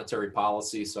lot of monetary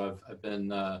policy. So I've been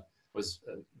was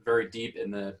very deep in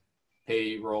the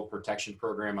payroll protection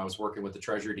program. I was working with the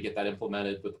Treasury to get that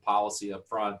implemented with the policy up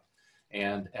front,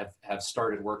 and have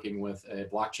started working with a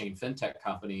blockchain fintech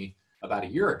company about a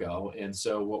year ago. And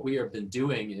so what we have been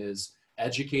doing is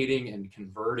educating and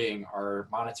converting our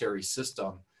monetary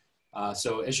system.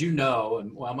 So as you know,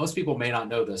 and well, most people may not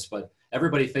know this, but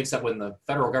everybody thinks that when the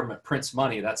federal government prints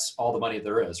money, that's all the money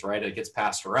there is, right? It gets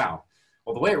passed around.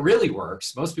 Well, the way it really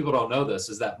works, most people don't know this,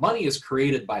 is that money is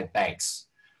created by banks.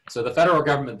 So the federal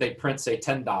government, they print, say,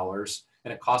 $10,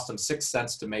 and it costs them 6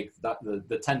 cents to make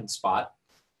the 10 spot.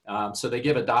 So they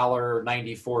give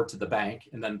 $1.94 to the bank,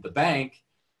 and then the bank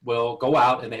will go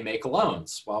out and they make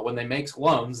loans. Well, when they make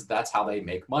loans, that's how they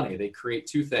make money. They create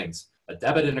two things, a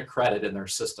debit and a credit in their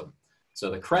system. So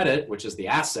the credit, which is the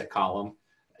asset column,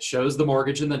 shows the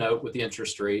mortgage and the note with the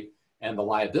interest rate, and the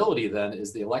liability then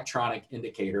is the electronic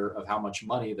indicator of how much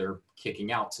money they're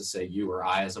kicking out to, say, you or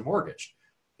I as a mortgage.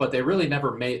 But they really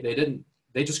never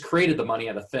they just created the money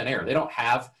out of thin air. They don't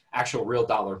have actual real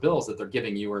dollar bills that they're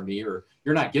giving you or me, or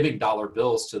you're not giving dollar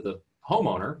bills to the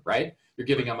homeowner, right? You're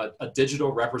giving them a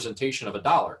digital representation of a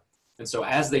dollar. And so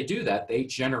as they do that, they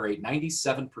generate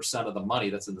 97% of the money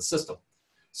that's in the system.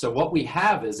 So what we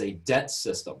have is a debt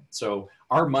system. So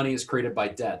our money is created by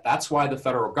debt. That's why the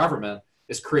federal government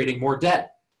is creating more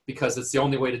debt, because it's the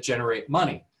only way to generate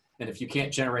money. And if you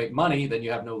can't generate money, then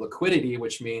you have no liquidity,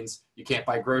 which means you can't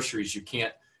buy groceries. You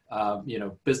can't,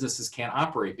 businesses can't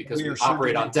operate because we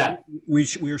operate on debt. We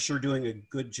are sure doing a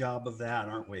good job of that,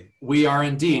 aren't we? We are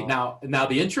indeed. Now,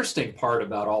 the interesting part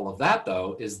about all of that,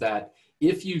 though, is that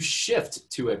if you shift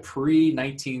to a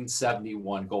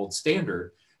pre-1971 gold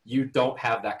standard, you don't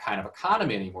have that kind of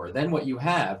economy anymore. Then what you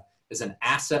have is an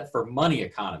asset for money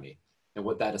economy. And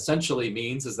what that essentially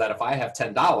means is that if I have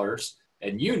 $10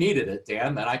 and you needed it,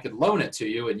 Dan, then I could loan it to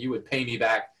you and you would pay me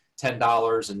back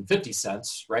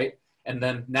 $10.50, right? And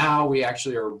then now we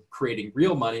actually are creating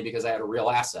real money because I had a real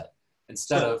asset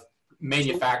instead of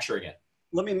manufacturing it.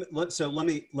 Let me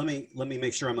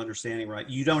make sure I'm understanding right.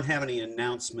 You don't have any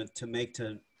announcement to make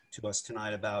to us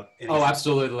tonight about anything. Oh,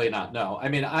 absolutely not. No. I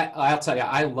mean, I'll tell you,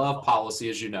 I love policy,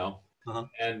 as you know,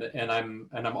 and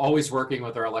I'm always working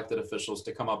with our elected officials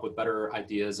to come up with better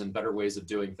ideas and better ways of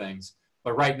doing things.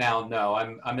 But right now, no,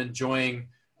 I'm enjoying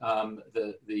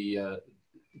the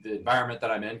environment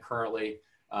that I'm in currently.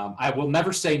 I will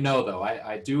never say no, though.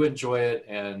 I do enjoy it,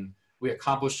 and we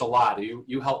accomplished a lot.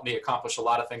 You helped me accomplish a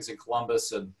lot of things in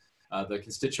Columbus, and the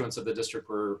constituents of the district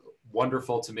were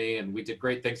wonderful to me, and we did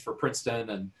great things for Princeton.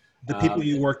 And the people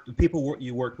you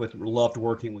worked with loved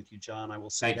working with you, John. I will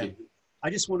say that. I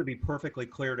just want to be perfectly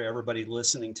clear to everybody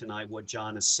listening tonight what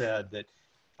John has said, that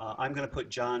I'm going to put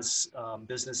John's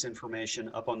business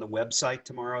information up on the website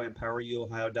tomorrow,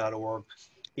 empoweruohio.org.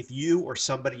 If you or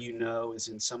somebody you know is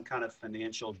in some kind of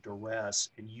financial duress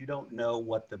and you don't know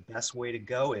what the best way to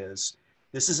go is,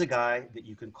 this is a guy that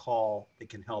you can call that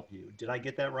can help you. Did I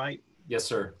get that right? Yes,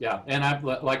 sir. Yeah. And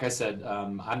like I said,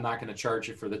 I'm not going to charge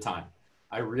you for the time.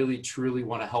 I really, truly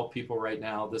want to help people right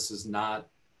now. This is not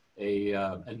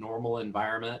a normal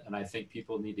environment, and I think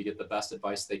people need to get the best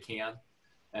advice they can.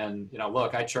 And,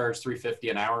 look, I charge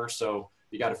 $3.50 an hour, so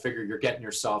you got to figure you're getting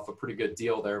yourself a pretty good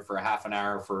deal there for a half an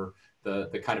hour for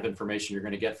the kind of information you're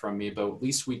going to get from me. But at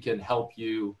least we can help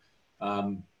you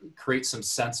create some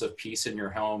sense of peace in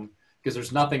your home, because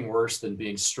there's nothing worse than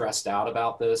being stressed out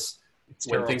about this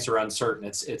when things are uncertain.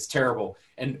 It's terrible.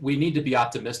 And we need to be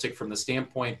optimistic from the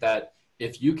standpoint that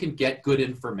if you can get good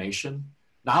information,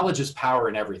 knowledge is power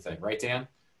in everything, right, Dan?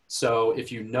 So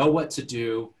if you know what to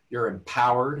do, you're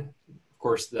empowered. Of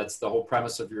course, that's the whole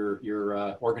premise of your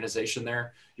organization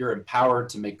there. You're empowered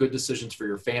to make good decisions for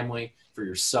your family, for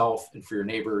yourself, and for your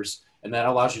neighbors. And that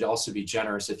allows you to also be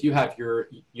generous. If you have your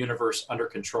universe under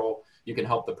control, you can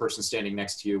help the person standing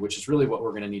next to you, which is really what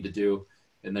we're going to need to do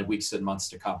in the weeks and months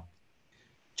to come.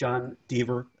 John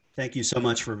Deaver, thank you so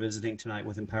much for visiting tonight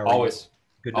with Empowering. Always.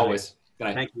 Good night. Always. Good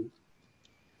night. Thank you.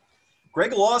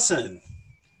 Greg Lawson,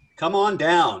 come on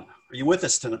down. Are you with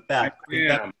us tonight? Back?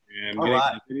 Yeah, I'm getting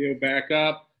the video back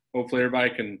up. Hopefully everybody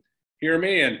can hear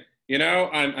me. And you know,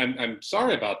 I'm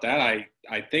sorry about that.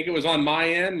 I think it was on my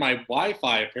end. My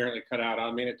Wi-Fi apparently cut out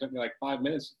on me, and it took me like 5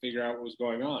 minutes to figure out what was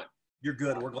going on. You're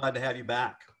good. We're glad to have you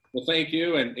back. Well, thank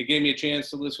you. And it gave me a chance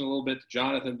to listen a little bit to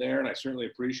Jonathan there, and I certainly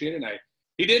appreciate it. And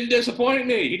he didn't disappoint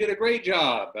me. He did a great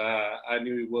job. I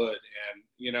knew he would. And,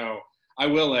 you know, I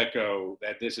will echo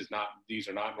that these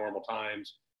are not normal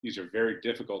times. These are very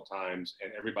difficult times,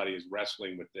 and everybody is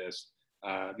wrestling with this.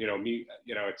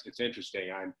 It's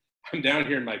interesting. I'm down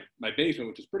here in my basement,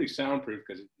 which is pretty soundproof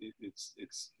because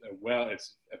it's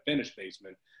a finished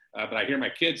basement. But I hear my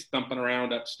kids thumping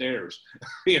around upstairs,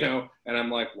 you know, and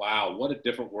I'm like, wow, what a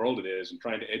different world it is. I'm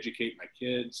trying to educate my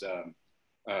kids.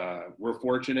 We're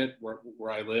fortunate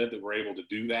where I live that we're able to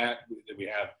do that we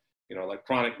have, you know,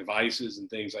 electronic devices and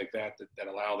things like that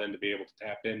allow them to be able to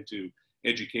tap into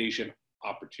education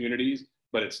opportunities.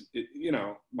 But you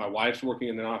know, my wife's working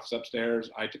in the office upstairs.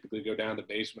 I typically go down to the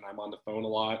basement. I'm on the phone a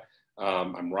lot.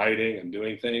 I'm writing, I'm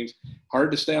doing things.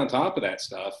 Hard to stay on top of that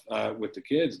stuff with the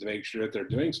kids to make sure that they're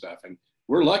doing stuff. And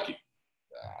we're lucky.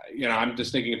 You know, I'm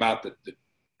just thinking about the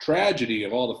tragedy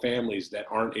of all the families that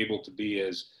aren't able to be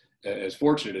as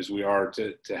fortunate as we are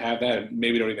to have that. And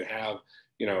maybe don't even have,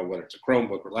 you know, whether it's a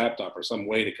Chromebook or laptop or some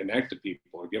way to connect to people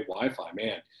or get Wi-Fi.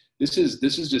 Man, this is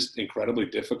just incredibly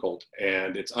difficult,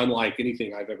 and it's unlike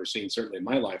anything I've ever seen, certainly in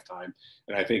my lifetime.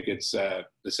 And I think it's the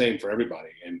same for everybody.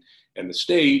 And the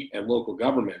state and local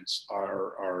governments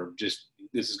are just,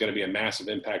 this is going to be a massive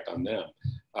impact on them.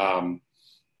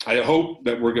 I hope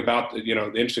that we're about to, you know,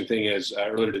 the interesting thing is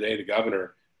earlier today, the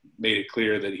governor made it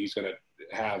clear that he's going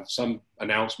to have some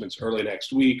announcements early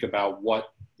next week about what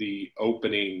the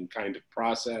opening kind of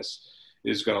process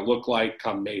is going to look like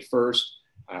come May 1st.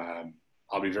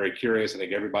 I'll be very curious. I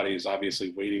think everybody is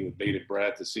obviously waiting with bated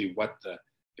breath to see what the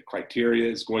criteria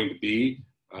is going to be.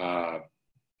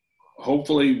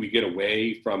 Hopefully we get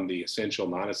away from the essential,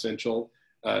 non-essential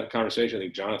conversation. I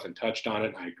think Jonathan touched on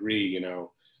it. I agree. You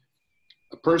know,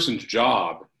 a person's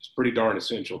job is pretty darn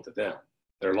essential to them.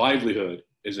 Their livelihood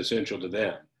is essential to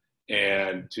them.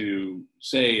 And to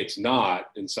say it's not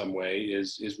in some way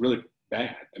is really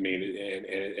bad. I mean, and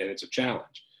it's a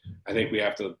challenge. I think we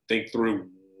have to think through,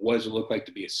 what does it look like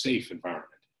to be a safe environment?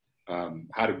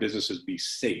 How do businesses be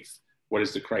safe? What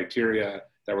is the criteria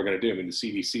that we're going to do? I mean, the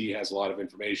CDC has a lot of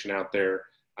information out there.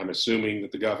 I'm assuming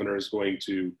that the governor is going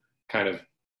to kind of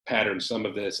pattern some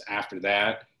of this after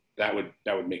that. That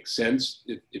would make sense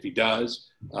if he does.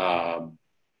 And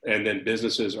then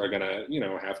businesses are going to, you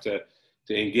know, have to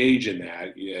engage in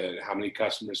that. How many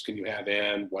customers can you have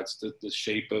in? What's the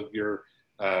shape of your,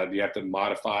 do you have to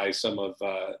modify some of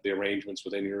the arrangements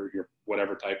within your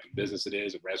whatever type of business it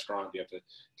is, a restaurant? Do you have to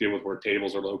deal with where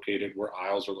tables are located, where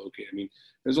aisles are located? I mean,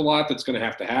 there's a lot that's going to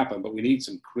have to happen, but we need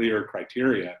some clear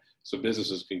criteria so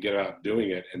businesses can get out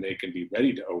doing it and they can be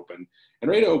ready to open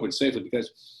safely.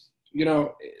 Because, you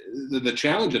know, the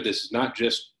challenge of this is not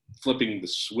just flipping the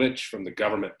switch from the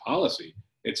government policy.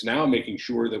 It's now making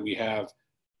sure that we have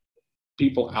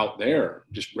people out there,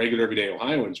 just regular everyday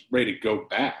Ohioans, ready to go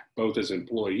back, both as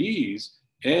employees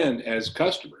and as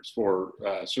customers for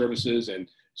services, and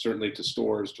certainly to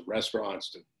stores, to restaurants,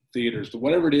 to theaters, to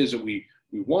whatever it is that we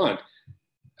want.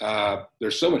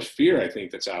 There's so much fear, I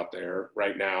think, that's out there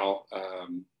right now.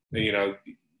 And, you know,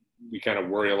 we kind of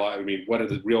worry a lot. I mean, what are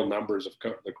the real numbers of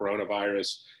the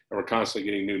coronavirus? And we're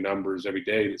constantly getting new numbers every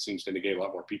day that seems to indicate a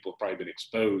lot more people have probably been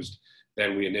exposed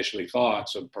than we initially thought.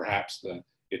 So perhaps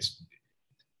it's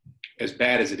as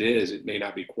bad as it is, it may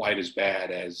not be quite as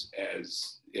bad as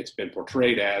it's been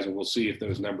portrayed as, and we'll see if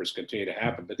those numbers continue to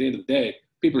happen. But at the end of the day,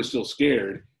 people are still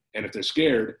scared, and if they're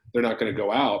scared, they're not going to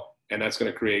go out, and that's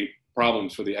going to create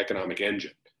problems for the economic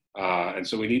engine. And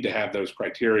so we need to have those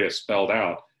criteria spelled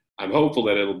out. I'm hopeful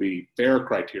that it'll be fair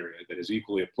criteria that is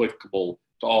equally applicable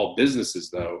to all businesses,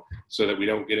 though, so that we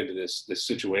don't get into this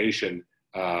situation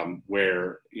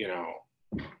where, you know,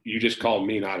 you just called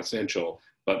me not essential,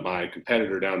 but my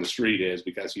competitor down the street is,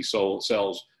 because he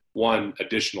sells one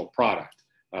additional product.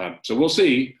 So we'll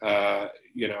see,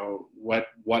 you know,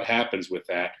 what happens with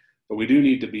that. But we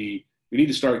need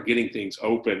to start getting things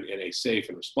open in a safe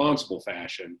and responsible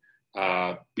fashion,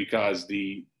 because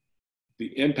the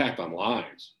impact on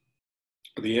lives,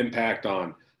 the impact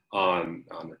on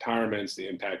retirements, the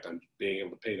impact on being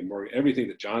able to pay the mortgage, everything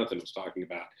that Jonathan was talking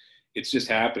about It's just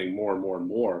happening more and more and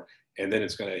more. And then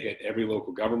it's going to hit every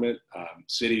local government.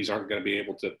 Cities aren't going to be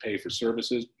able to pay for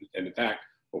services. And in fact,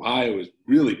 Ohio is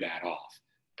really bad off,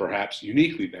 perhaps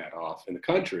uniquely bad off in the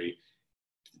country,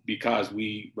 because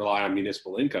we rely on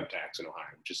municipal income tax in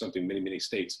Ohio, which is something many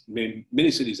states,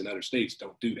 many cities in other states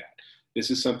don't do that. This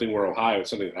is something where Ohio, it's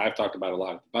something that I've talked about a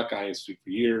lot at the Buckeye Institute for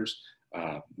years.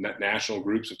 National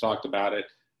groups have talked about it.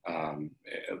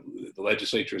 The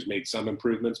legislature has made some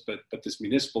improvements, but this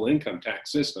municipal income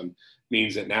tax system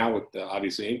means that now with the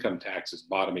obviously income taxes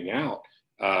bottoming out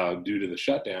due to the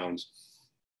shutdowns,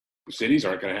 cities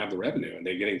aren't going to have the revenue, and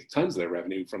they're getting tons of their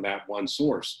revenue from that one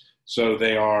source. So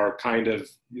they are kind of,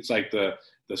 it's like the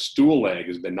stool leg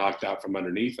has been knocked out from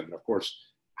underneath them. And of course,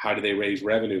 how do they raise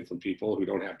revenue from people who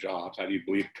don't have jobs? How do you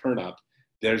believe turn up?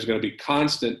 There's going to be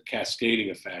constant cascading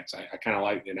effects. I kind of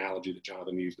like the analogy that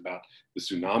Jonathan used about the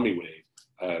tsunami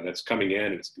wave that's coming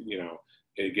in. It's, you know,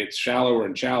 it gets shallower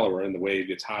and shallower, and the wave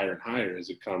gets higher and higher as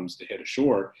it comes to hit a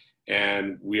shore.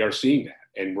 And we are seeing that,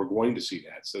 and we're going to see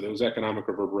that. So those economic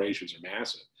reverberations are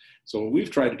massive. So what we've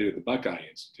tried to do at the Buckeye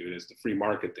Institute as the free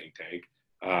market think tank,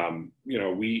 you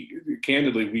know,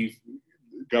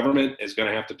 government is going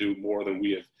to have to do more than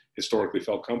we have historically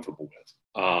felt comfortable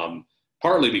with.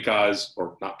 Partly because,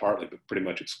 or not partly, but pretty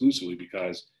much exclusively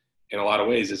because, in a lot of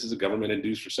ways, this is a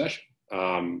government-induced recession.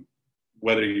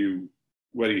 Whether you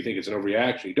think it's an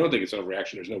overreaction, you don't think it's an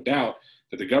overreaction, there's no doubt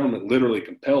that the government literally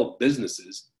compelled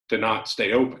businesses to not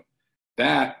stay open.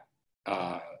 That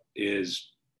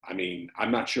is, I mean,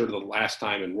 I'm not sure the last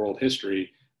time in world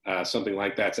history something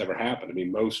like that's ever happened. I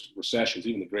mean, most recessions,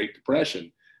 even the Great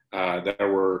Depression, there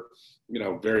were, you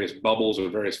know, various bubbles or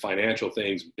various financial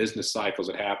things, business cycles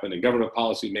that happened, and government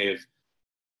policy may have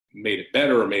made it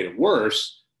better or made it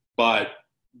worse, but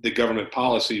the government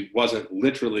policy wasn't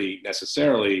literally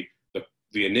necessarily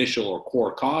the initial or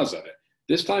core cause of it.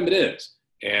 This time it is.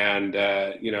 And,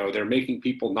 you know, they're making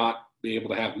people not be able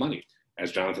to have money.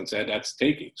 As Jonathan said, that's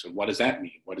taking. So what does that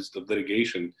mean? What is the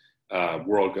litigation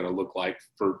world going to look like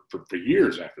for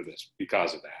years after this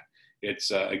because of that?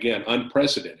 It's, again,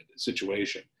 unprecedented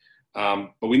situation.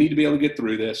 But we need to be able to get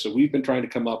through this. So we've been trying to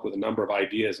come up with a number of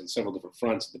ideas on several different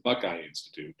fronts at the Buckeye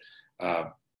Institute.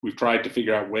 We've tried to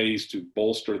figure out ways to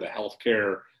bolster the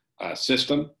healthcare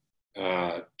system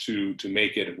to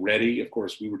make it ready. Of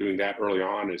course, we were doing that early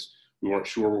on as we weren't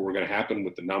sure what were going to happen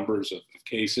with the numbers of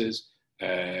cases.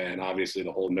 And obviously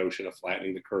the whole notion of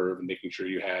flattening the curve and making sure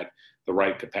you had the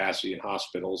right capacity in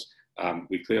hospitals.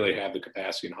 We clearly have the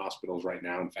capacity in hospitals right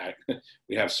now. In fact,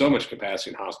 we have so much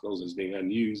capacity in hospitals as being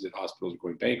unused that hospitals are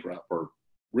going bankrupt or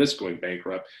risk going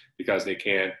bankrupt because they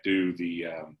can't do the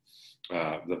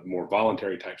more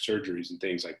voluntary type surgeries and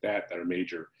things like that are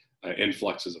major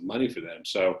influxes of money for them.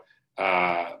 So,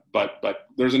 but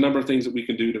there's a number of things that we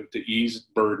can do to ease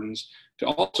burdens, to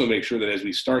also make sure that as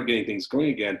we start getting things going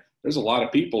again, there's a lot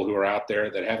of people who are out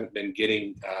there that haven't been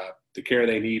getting the care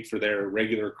they need for their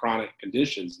regular chronic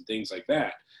conditions and things like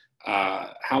that.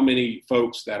 How many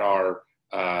folks that are,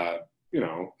 you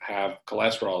know, have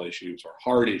cholesterol issues or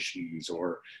heart issues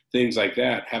or things like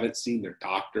that haven't seen their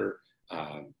doctor,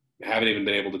 haven't even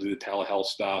been able to do the telehealth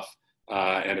stuff,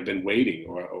 and have been waiting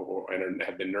and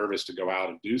have been nervous to go out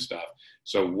and do stuff.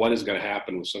 So what is going to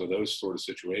happen with some of those sort of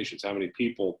situations? How many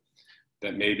people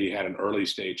that maybe had an early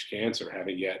stage cancer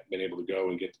haven't yet been able to go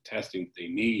and get the testing they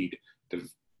need to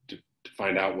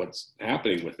find out what's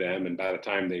happening with them, and by the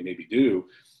time they maybe do,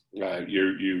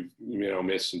 you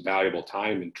miss some valuable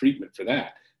time and treatment for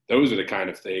that. Those are the kind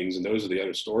of things, and those are the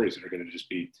other stories that are going to just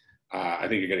be. I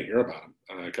think you're going to hear about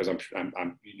them because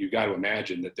you got to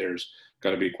imagine that there's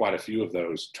going to be quite a few of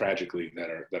those tragically that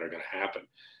are going to happen.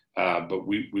 But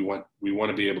we want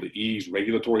to be able to ease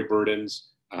regulatory burdens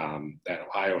that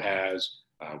Ohio has.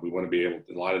 We want to be able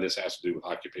to, a lot of this has to do with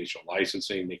occupational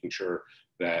licensing, making sure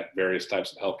that various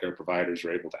types of healthcare providers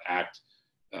are able to act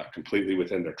completely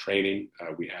within their training.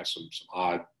 We have some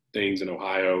odd things in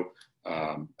Ohio.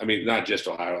 I mean, not just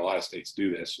Ohio, a lot of states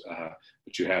do this,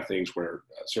 but you have things where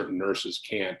certain nurses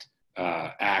can't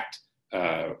act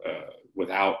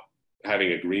without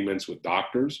having agreements with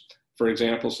doctors, for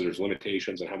example. So there's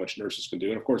limitations on how much nurses can do.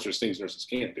 And of course, there's things nurses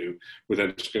can't do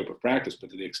within the scope of practice,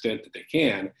 but to the extent that they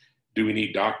can, do we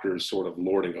need doctors sort of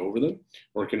lording over them?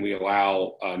 Or can we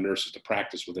allow nurses to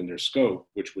practice within their scope,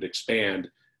 which would expand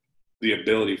the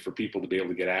ability for people to be able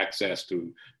to get access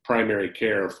to primary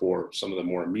care for some of the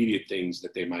more immediate things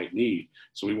that they might need.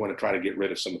 So we want to try to get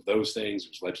rid of some of those things.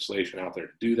 There's legislation out there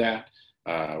to do that.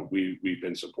 We've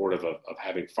been supportive of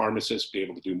having pharmacists be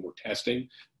able to do more testing.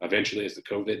 Eventually, as the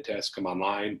COVID tests come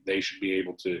online, they should be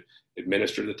able to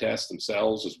administer the tests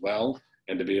themselves as well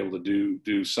and to be able to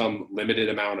do some limited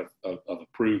amount of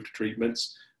approved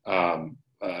treatments to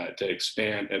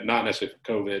expand, not necessarily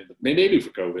for COVID, but maybe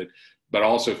for COVID, but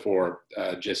also for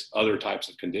just other types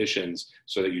of conditions,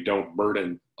 so that you don't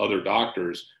burden other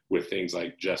doctors with things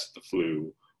like just the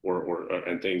flu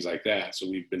and things like that. So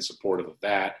we've been supportive of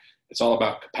that. It's all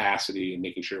about capacity and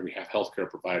making sure we have healthcare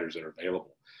providers that are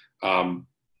available.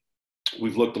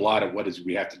 We've looked a lot at what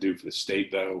we have to do for the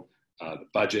state, though. The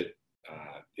budget,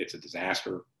 it's a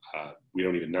disaster. We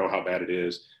don't even know how bad it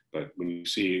is. But when you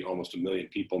see almost 1 million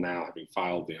people now having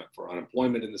filed for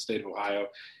unemployment in the state of Ohio,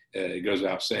 it goes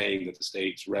without saying that the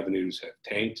state's revenues have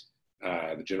tanked.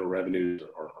 The general revenues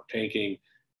are tanking.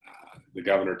 The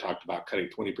governor talked about cutting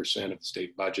 20% of the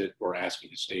state budget, or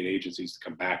asking the state agencies to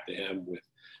come back to him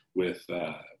with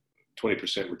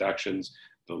 20% reductions.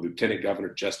 The lieutenant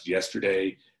governor just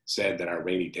yesterday said that our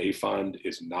rainy day fund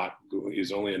is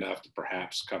only enough to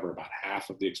perhaps cover about half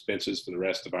of the expenses for the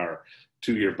rest of our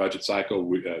 2-year budget cycle.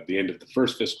 The end of the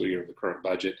first fiscal year of the current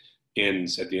budget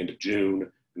ends at the end of June,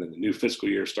 and then the new fiscal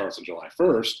year starts on July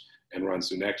 1st and runs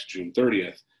through next June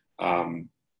 30th.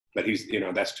 But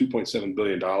that's $2.7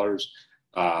 billion.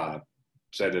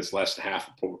 Said it's less than half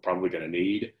of what we're probably going to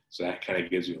need. So that kind of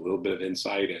gives you a little bit of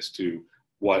insight as to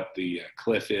what the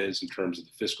cliff is in terms of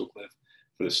the fiscal cliff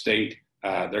for the state.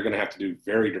 They're going to have to do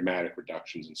very dramatic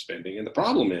reductions in spending. And the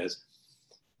problem is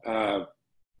the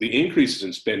increases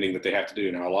in spending that they have to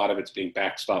do. Now, a lot of it's being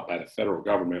backstopped by the federal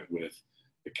government with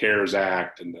the CARES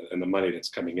Act and the money that's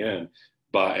coming in,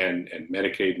 and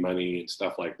Medicaid money and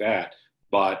stuff like that.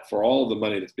 But for all of the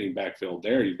money that's being backfilled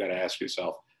there, you've got to ask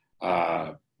yourself,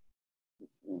 the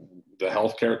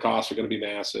healthcare costs are going to be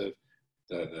massive.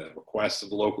 The requests of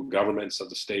the local governments of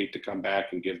the state to come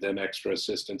back and give them extra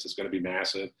assistance is going to be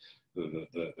massive.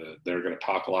 They're going to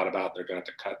talk a lot about, they're going to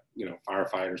have to cut,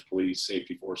 firefighters, police,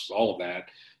 safety forces, all of that.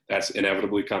 That's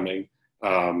inevitably coming.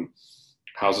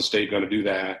 How's the state going to do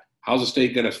that? How's the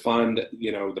state going to fund,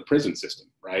 the prison system,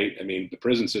 right? I mean, the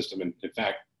prison system, and in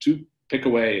fact,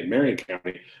 Pickaway and Marion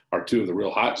County are 2 of the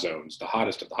real hot zones, the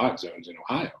hottest of the hot zones in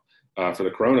Ohio for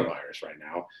the coronavirus right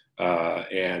now.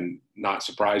 And not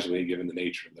surprisingly, given the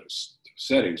nature of those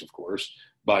settings, of course,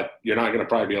 but you're not going to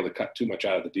probably be able to cut too much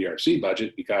out of the DRC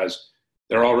budget, because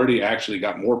they're already actually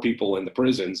got more people in the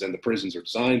prisons than the prisons are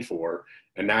designed for.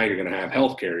 And now you're going to have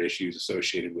healthcare issues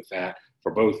associated with that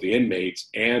for both the inmates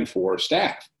and for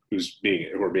staff who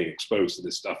are being exposed to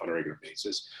this stuff on a regular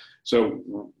basis.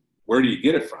 So where do you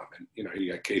get it from? And,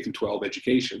 you got K through 12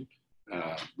 education.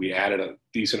 We added a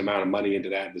decent amount of money into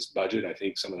that in this budget. I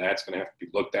think some of that's going to have to be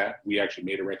looked at. We actually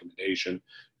made a recommendation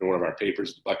in one of our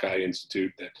papers, the Buckeye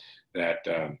Institute, that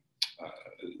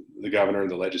the governor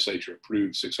and the legislature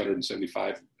approved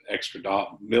 $675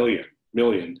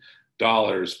 million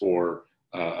for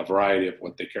a variety of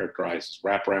what they characterize as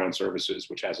wraparound services,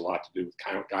 which has a lot to do with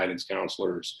guidance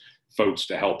counselors, folks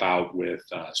to help out with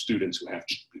students who have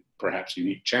perhaps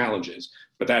unique challenges.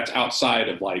 But that's outside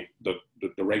of like the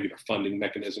regular funding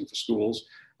mechanism for schools.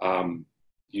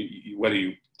 Whether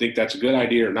you think that's a good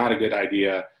idea or not a good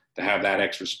idea to have that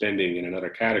extra spending in another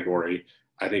category,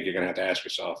 I think you're going to have to ask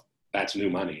yourself, that's new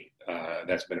money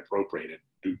that's been appropriated.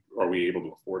 Are we able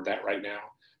to afford that right now?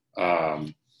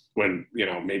 When,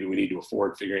 maybe we need to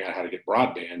afford figuring out how to get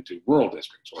broadband to rural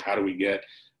districts, or how do we get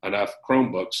enough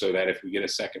Chromebooks so that if we get a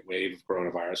second wave of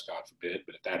coronavirus, God forbid,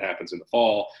 but if that happens in the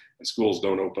fall and schools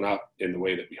don't open up in the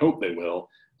way that we hope they will,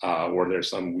 or there's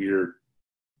some weird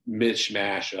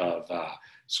mishmash of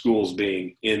schools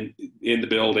being in the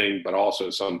building, but also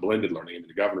some blended learning. I mean,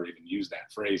 the governor even used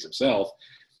that phrase himself.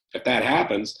 If that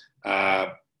happens,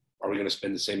 are we going to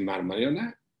spend the same amount of money on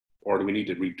that? Or do we need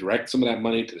to redirect some of that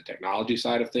money to the technology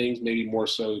side of things, maybe more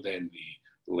so than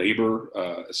the labor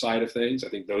side of things? I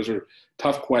think those are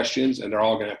tough questions, and they're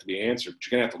all going to have to be answered. But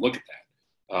you're going to have to look at that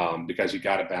because you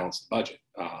got to balance the budget.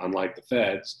 Unlike the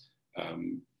feds,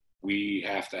 we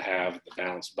have to have the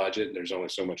balanced budget, and there's only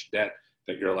so much debt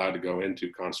that you're allowed to go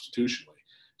into constitutionally.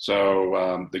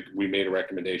 So we made a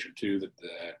recommendation too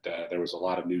that there was a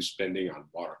lot of new spending on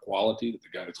water quality.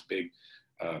 It's a big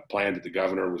plan that the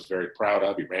governor was very proud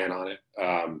of. He ran on it.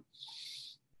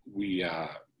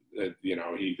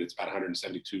 It's about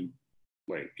 172.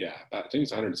 I think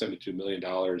it's 172 million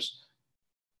dollars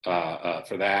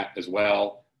for that as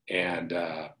well, and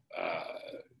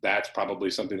that's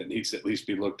probably something that needs to at least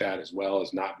be looked at as well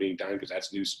as not being done, because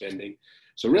that's new spending.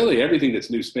 So really, everything that's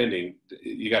new spending,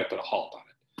 you got to put a halt on it.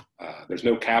 There's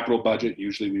no capital budget.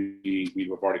 Usually, we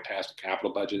have already passed a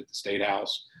capital budget at the State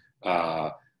House,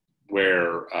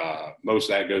 where most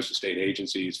of that goes to state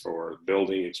agencies for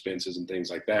building expenses and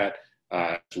things like that.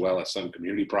 as well as some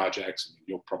community projects.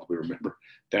 You'll probably remember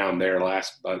down there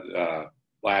last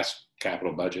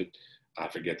capital budget, I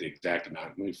forget the exact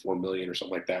amount, maybe $4 million or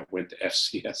something like that went to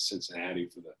FCS Cincinnati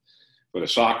for the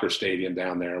soccer stadium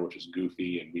down there, which is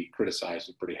goofy, and we criticized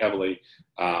it pretty heavily.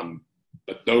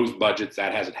 But those budgets,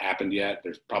 that hasn't happened yet.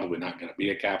 There's probably not going to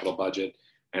be a capital budget.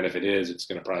 And if it is, it's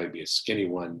going to probably be a skinny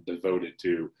one devoted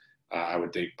to, I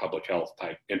would think, public health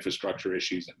type infrastructure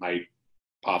issues that might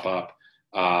pop up.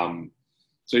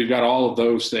 So you've got all of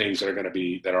those things that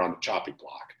are on the chopping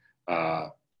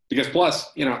block. Because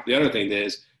plus, the other thing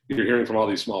is, you're hearing from all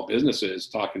these small businesses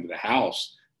talking to the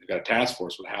House. They've got a task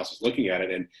force where the House is looking at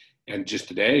it. And just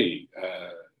today,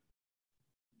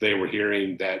 they were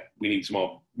hearing that we need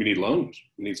loans.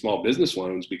 We need small business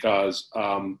loans because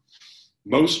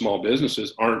most small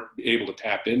businesses aren't able to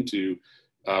tap into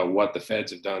what the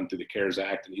feds have done through the CARES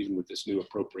Act, and even with this new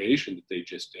appropriation that they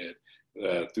just did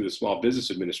through the Small Business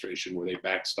Administration, where they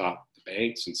backstop the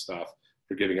banks and stuff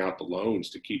for giving out the loans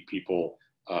to keep people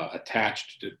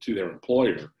attached to their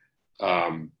employer.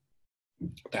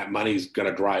 That money's going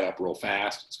to dry up real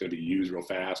fast. It's going to be used real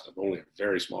fast. And only a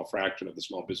very small fraction of the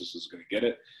small businesses is going to get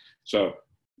it. So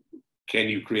can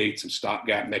you create some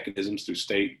stopgap mechanisms through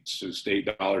state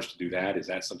dollars to do that? Is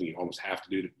that something you almost have to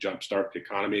do to jumpstart the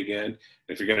economy again? And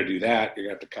if you're going to do that, you're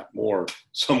going to have to cut more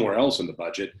somewhere else in the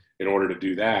budget in order to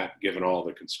do that, given all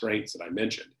the constraints that I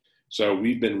mentioned. So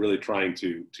we've been really trying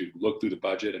to look through the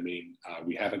budget. I mean,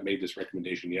 we haven't made this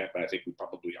recommendation yet, but I think we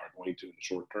probably are going to in the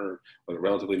short term or the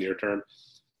relatively near term.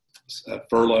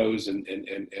 Furloughs and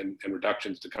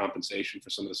reductions to compensation for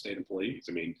some of the state employees.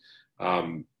 I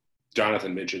mean,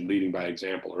 Jonathan mentioned leading by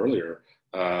example earlier,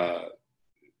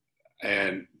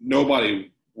 and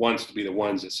nobody wants to be the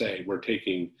ones that say we're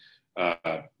taking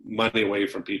money away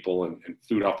from people and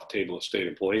food off the table of state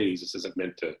employees. This isn't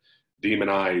meant to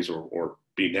demonize or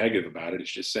be negative about it. It's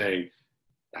just saying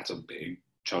that's a big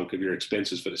chunk of your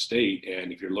expenses for the state.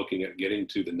 And if you're looking at getting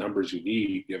to the numbers you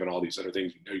need, given all these other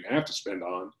things you have to spend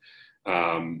on,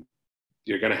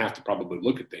 you're going to have to probably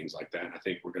look at things like that. And I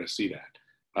think we're going to see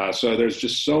that. So there's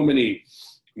just so many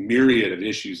myriad of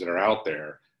issues that are out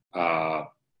there.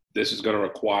 This is going to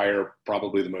require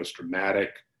probably the most dramatic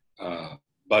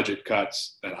budget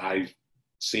cuts that I've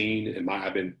seen.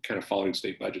 I've been kind of following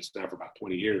state budgets now for about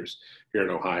 20 years here in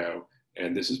Ohio.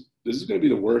 And this is going to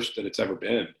be the worst that it's ever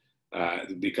been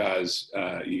because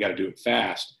you got to do it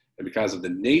fast. And because of the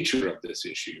nature of this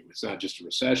issue, it's not just a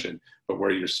recession, but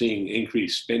where you're seeing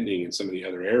increased spending in some of the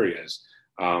other areas,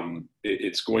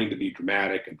 it's going to be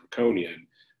dramatic and draconian.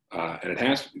 And it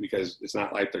has to be, because it's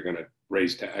not like they're going to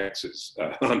raise taxes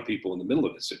on people in the middle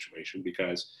of this situation.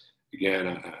 Because, again,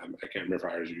 I can't remember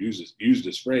if I used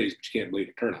this phrase, but you can't believe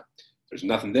a turnip. There's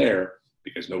nothing there.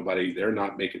 Because the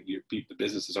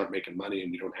businesses aren't making money,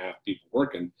 and you don't have people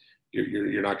working,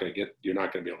 you're not going to be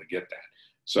able to get that.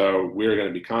 So we're going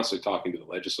to be constantly talking to the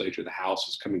legislature. The House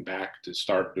is coming back to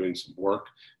start doing some work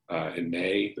in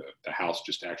May. The House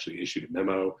just actually issued a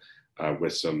memo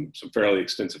with some fairly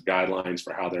extensive guidelines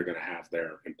for how they're going to have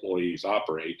their employees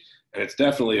operate. And it's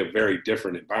definitely a very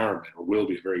different environment, or will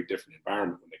be a very different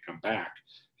environment when they come back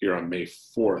here on May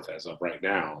 4th, as of right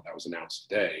now. That was announced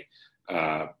today.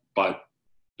 But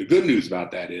the good news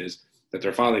about that is that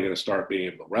they're finally going to start being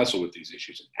able to wrestle with these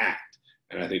issues and act.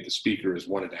 And I think the speaker has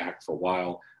wanted to act for a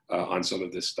while on some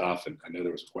of this stuff. And I know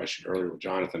there was a question earlier with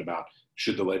Jonathan about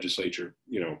should the legislature,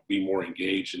 be more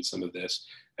engaged in some of this.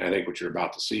 And I think what you're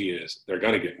about to see is they're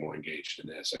going to get more engaged in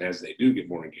this. And as they do get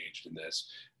more engaged in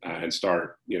this and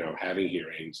start, having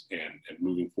hearings and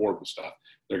moving forward with stuff,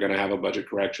 they're going to have a budget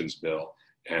corrections bill.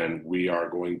 And we are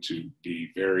going to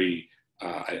be very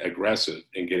aggressive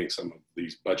in getting some of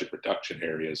these budget reduction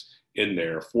areas in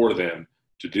there for them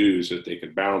to do, so that they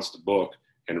can balance the book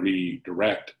and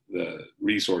redirect the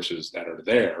resources that are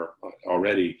there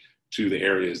already to the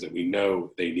areas that we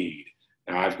know they need.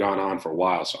 Now, I've gone on for a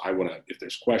while, so I want to, if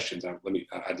there's questions, I'd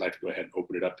like to go ahead and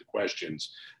open it up to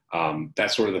questions.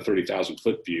 That's sort of the 30,000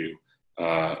 foot view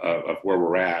of where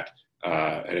we're at,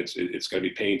 and it's going to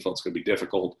be painful. It's going to be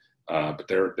difficult, but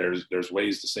there's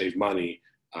ways to save money.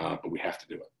 But we have to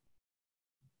do it.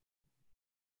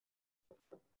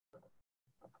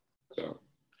 So.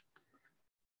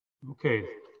 Okay.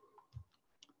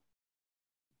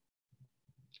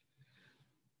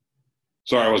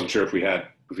 Sorry, I wasn't sure if we had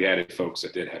any folks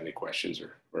that did have any questions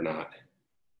or not.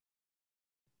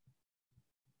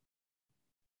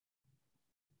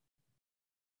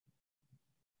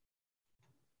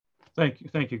 Thank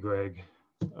you, Greg.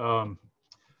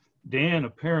 Dan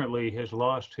apparently has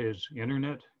lost his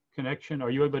internet connection.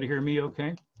 Are you able to hear me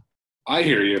okay? I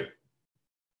hear you.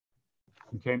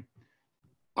 Okay.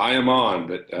 I am on,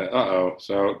 but uh-oh.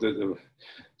 So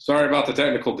sorry about the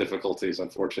technical difficulties,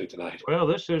 unfortunately, tonight. Well,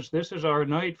 this is our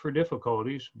night for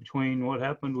difficulties between what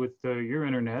happened with your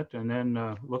internet, and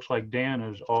then looks like Dan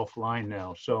is offline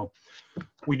now. So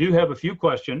we do have a few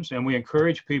questions, and we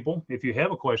encourage people, if you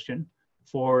have a question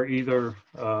for either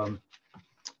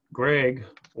Greg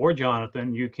or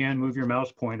Jonathan, you can move your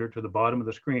mouse pointer to the bottom of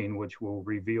the screen, which will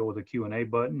reveal the Q&A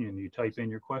button, and you type in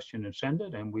your question and send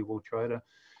it, and we will try to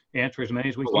answer as many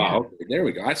as we can. Wow, okay, there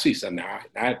we go. I see some now.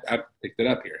 I picked it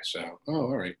up here. So,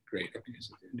 all right, great. Okay.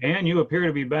 Dan, you appear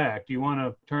to be back. Do you want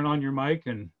to turn on your mic?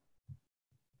 And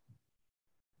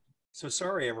So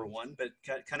sorry, everyone, but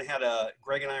kind of had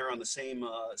Greg and I are on the same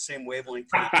wavelength.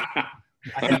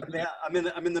 I'm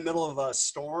in the middle of a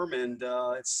storm, and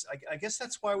I guess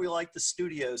that's why we like the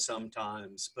studio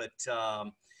sometimes. But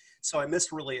so I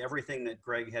missed really everything that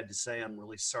Greg had to say. I'm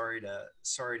really sorry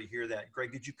to hear that.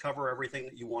 Greg, did you cover everything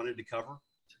that you wanted to cover?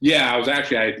 Yeah,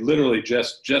 I literally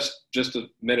just a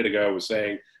minute ago was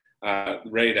saying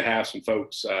ready to have some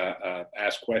folks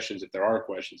ask questions if there are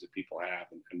questions that people have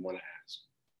and want to ask.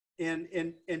 And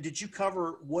did you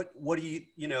cover what do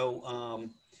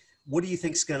what do you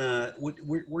think's gonna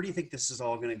where do you think this is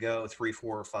all gonna go 3,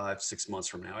 4, 5, 6 months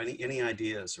from now? Any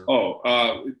ideas?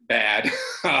 Or Bad.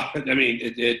 I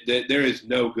mean, there is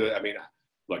no good. I mean,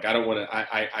 look, I don't want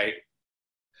to.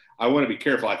 I want to be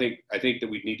careful. I think that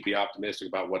we need to be optimistic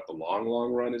about what the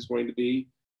long run is going to be,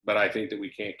 but I think that we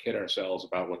can't kid ourselves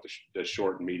about what the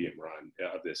short and medium run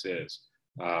of this is.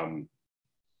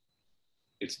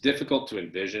 It's difficult to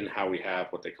envision how we have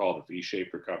what they call the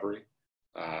V-shaped recovery,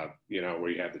 where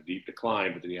you have the deep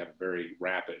decline, but then you have a very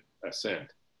rapid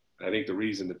ascent. And I think the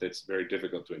reason that it's very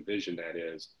difficult to envision that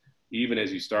is even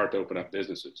as you start to open up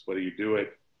businesses, whether you do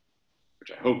it,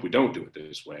 which I hope we don't do it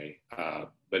this way,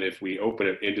 but if we open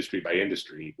it industry by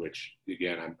industry, which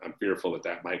again, I'm fearful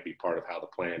that might be part of how the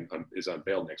plan is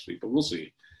unveiled next week, but we'll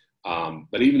see.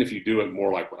 But even if you do it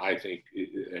more like what I think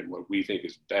and what we think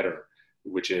is better,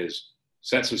 which is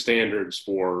set some standards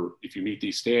for, if you meet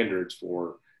these standards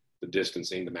for the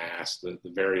distancing, the masks, the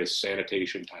various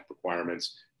sanitation type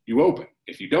requirements, you open.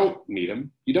 If you don't meet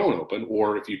them, you don't open.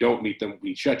 Or if you don't meet them,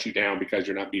 we shut you down because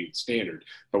you're not meeting standard.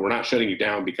 But we're not shutting you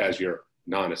down because you're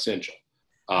non-essential.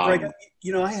 Greg,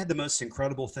 I had the most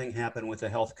incredible thing happen with the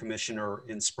health commissioner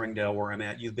in Springdale where I'm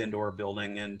at. You've been to our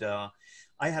building. And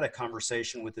I had a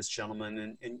conversation with this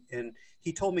gentleman, and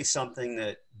he told me something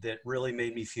that really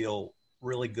made me feel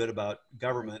really good about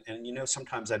government. And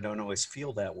sometimes I don't always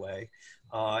feel that way.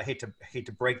 I hate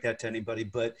to break that to anybody,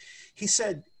 but he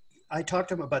said, I talked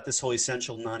to him about this whole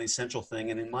essential, non-essential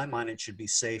thing, and in my mind, it should be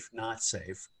safe, not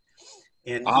safe.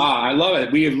 And I love it.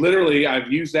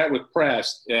 I've used that with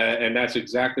press, and that's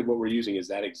exactly what we're using, is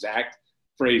that exact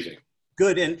phrasing.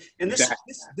 Good. And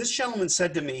this gentleman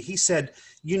said to me, he said,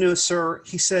 sir,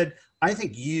 he said, I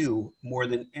think you, more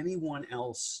than anyone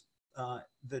else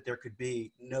that there could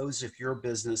be, knows if your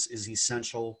business is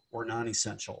essential or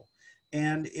non-essential.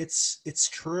 And it's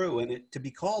true. And to be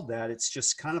called that, it's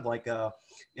just kind of like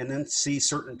and then see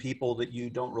certain people that you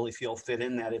don't really feel fit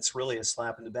in that, it's really a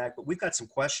slap in the back. But we've got some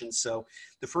questions. So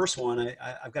the first one,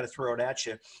 I've got to throw it at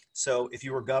you. So if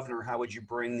you were governor, how would you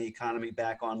bring the economy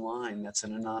back online? That's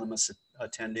an anonymous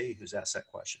attendee who's asked that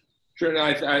question. Sure. No,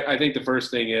 I think the first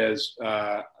thing is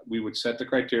we would set the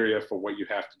criteria for what you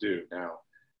have to do. Now,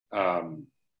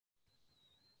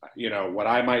 what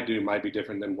I might do might be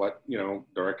different than what,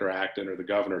 Director Acton or the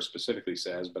governor specifically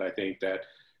says. But I think that,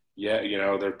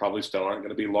 there probably still aren't going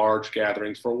to be large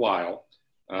gatherings for a while.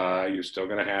 You're still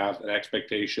going to have an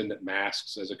expectation that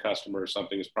masks as a customer or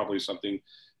something is probably something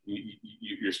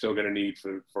you're still going to need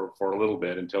for a little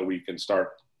bit until we can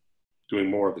start doing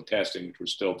more of the testing, which we're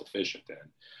still deficient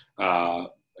in.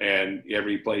 And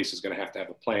every place is going to have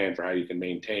a plan for how you can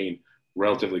maintain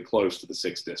relatively close to the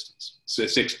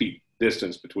 6 feet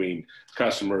distance between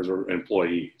customers or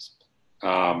employees.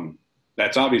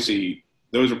 That's obviously,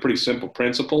 those are pretty simple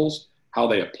principles. How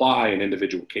they apply in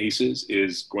individual cases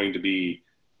is going to be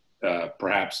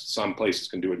perhaps some places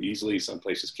can do it easily, some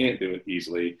places can't do it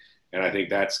easily. And I think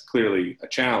that's clearly a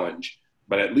challenge.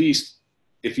 But at least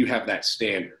if you have that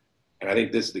standard, and I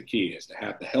think this is the key, is to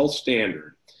have the health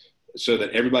standard so that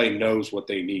everybody knows what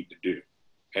they need to do.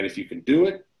 And if you can do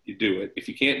it, you do it. If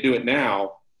you can't do it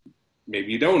now,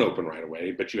 maybe you don't open right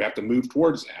away, but you have to move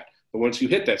towards that. But once you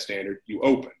hit that standard, you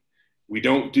open. We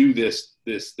don't do this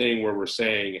thing where we're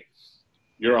saying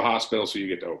you're a hospital, so you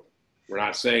get to open. We're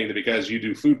not saying that because you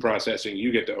do food processing,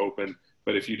 you get to open.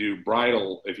 But if you do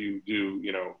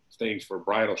things for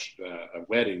bridal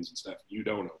weddings and stuff, you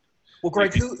don't open. Well,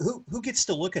 Greg, who gets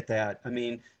to look at that? I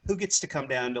mean, who gets to come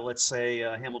down to, let's say,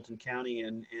 Hamilton County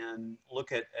and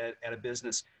look at a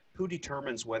business? Who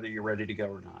determines whether you're ready to go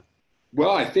or not?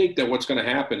 Well, I think that what's going to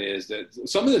happen is that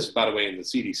some of this, by the way, in the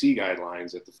CDC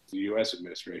guidelines that the U.S.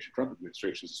 administration, Trump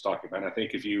administration is talking about, and I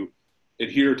think if you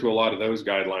adhere to a lot of those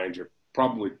guidelines, you're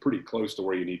probably pretty close to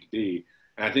where you need to be.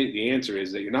 And I think the answer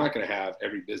is that you're not going to have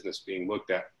every business being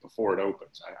looked at before it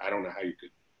opens. I don't know how you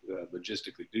could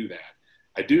logistically do that.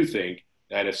 I do think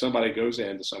that if somebody goes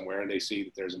into somewhere and they see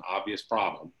that there's an obvious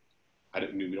problem, I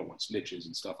don't mean we don't want snitches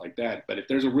and stuff like that, but if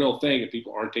there's a real thing and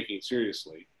people aren't taking it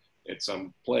seriously at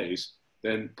some place,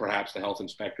 then perhaps the health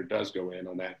inspector does go in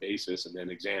on that basis and then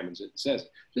examines it and says,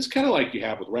 just kind of like you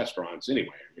have with restaurants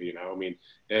anyway. I mean,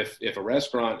 if a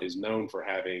restaurant is known for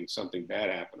having something bad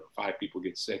happen or 5 people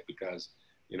get sick because,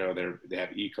 they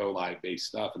have E. coli based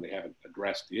stuff and they haven't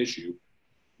addressed the issue,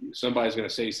 somebody's going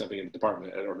to say something in the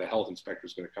department, or the health inspector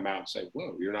is going to come out and say,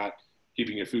 whoa, you're not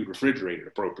keeping your food refrigerated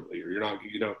appropriately, or you're not,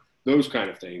 those kind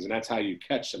of things. And that's how you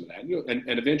catch some of that. And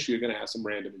eventually you're going to have some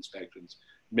random inspections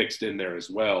mixed in there as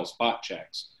well, spot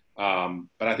checks.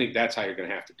 But I think that's how you're going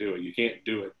to have to do it. You can't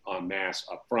do it en masse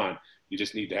up front. You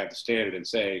just need to have the standard and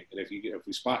say, and if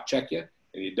we spot check you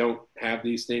and you don't have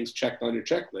these things checked on your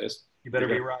checklist, you better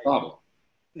be right. Problem.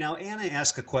 Now, Anna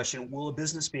asked a question, will a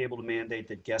business be able to mandate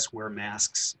that guests wear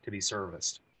masks to be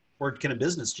serviced? Or can a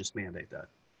business just mandate that?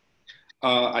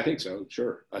 I think so,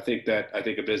 sure. I think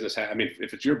a business,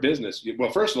 if it's your business,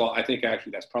 well, first of all, I think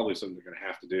actually that's probably something they're going to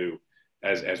have to do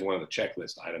as one of the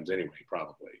checklist items anyway,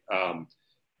 probably,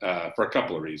 for a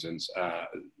couple of reasons.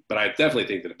 But I definitely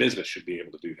think that a business should be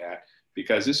able to do that,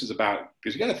 because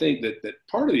because you got to think that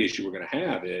part of the issue we're going to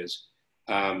have is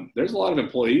there's a lot of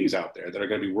employees out there that are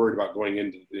going to be worried about going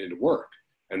into work,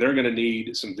 and they're going to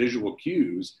need some visual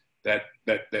cues that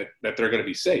they're going to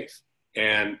be safe.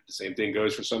 And the same thing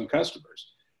goes for some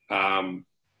customers.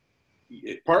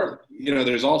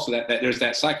 There's also there's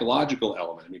that psychological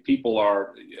element. I mean,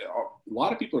 a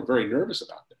lot of people are very nervous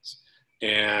about this,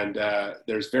 and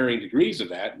there's varying degrees of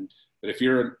that. But if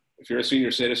you're a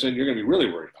senior citizen, you're going to be really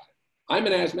worried about it. I'm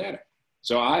an asthmatic,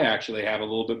 so I actually have a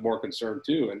little bit more concern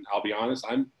too. And I'll be honest,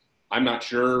 I'm not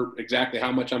sure exactly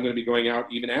how much I'm going to be going out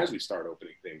even as we start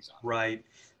opening things up. Right.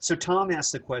 So Tom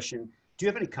asked the question, do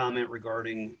you have any comment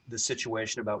regarding the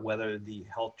situation about whether the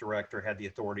health director had the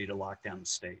authority to lock down the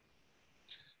state?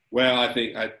 Well, I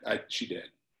think she did.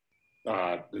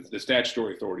 The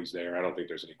statutory authority's there. I don't think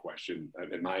there's any question.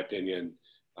 In my opinion,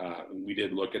 we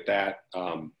did look at that.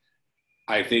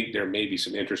 I think there may be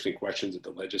some interesting questions that the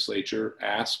legislature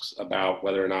asks about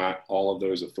whether or not all of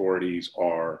those authorities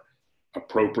are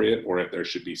appropriate, or if there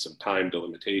should be some time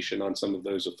delimitation on some of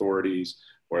those authorities,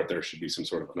 or if there should be some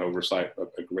sort of an oversight,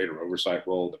 a greater oversight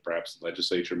role that perhaps the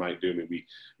legislature might do. I mean,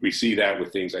 we see that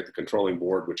with things like the controlling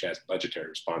board, which has budgetary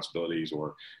responsibilities,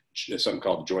 or something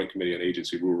called the Joint Committee on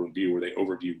Agency Rule Review, where they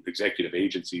overview executive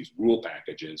agencies' rule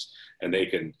packages, and they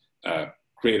can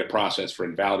create a process for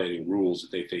invalidating rules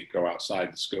that they think go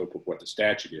outside the scope of what the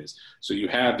statute is. So you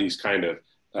have these kind of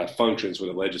functions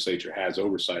where the legislature has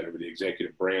oversight over the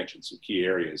executive branch in some key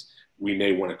areas. We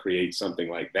may want to create something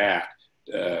like that,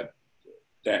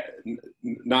 that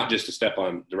not just to step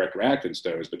on Director Atkins'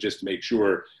 toes, but just to make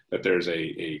sure that there's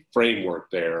a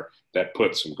framework there that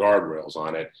puts some guardrails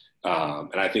on it.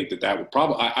 And I think that would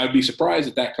probably, I'd be surprised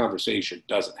if that conversation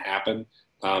doesn't happen.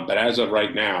 But as of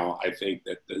right now, I think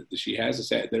that she has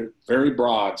they're very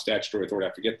broad statutory authority.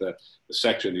 I forget the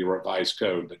section of the revised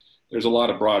code, but there's a lot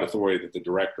of broad authority that the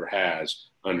director has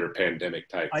under pandemic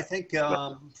type. I think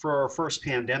for our first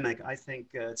pandemic, I think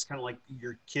it's kind of like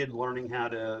your kid learning how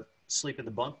to sleep in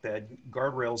the bunk bed.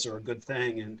 Guardrails are a good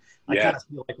thing. And I kind of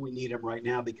feel like we need them right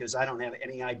now, because I don't have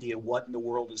any idea what in the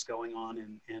world is going on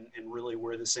and really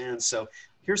where this ends. So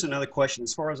here's another question.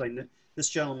 As far as I know, this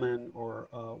gentleman or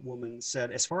woman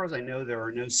said, as far as I know, there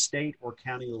are no state or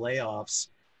county layoffs.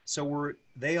 So were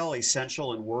they all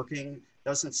essential and working?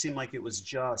 Doesn't seem like it was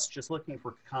just looking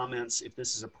for comments if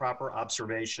this is a proper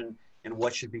observation and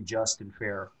what should be just and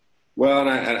fair. Well,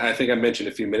 and I think I mentioned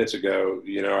a few minutes ago,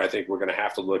 I think we're going to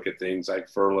have to look at things like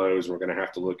furloughs. We're going to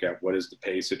have to look at what is the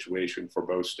pay situation for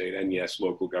both state and, yes,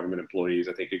 local government employees.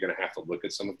 I think you're going to have to look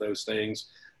at some of those things.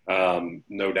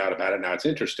 No doubt about it. Now, it's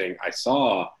interesting. I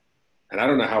saw, and I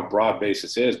don't know how broad-based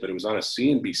this is, but it was on a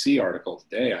CNBC article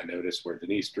today, I noticed, where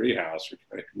Denise Driehaus, her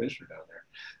county commissioner down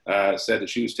there, said that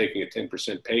she was taking a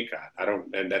 10% pay cut.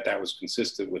 And that was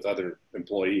consistent with other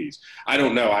employees. I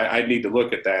don't know. I'd need to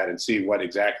look at that and see what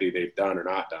exactly they've done or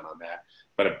not done on that.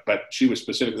 But she was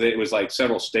specifically, it was like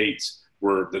several states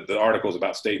were the articles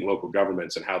about state and local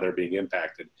governments and how they're being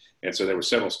impacted. And so there were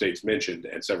several states mentioned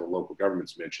and several local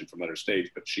governments mentioned from other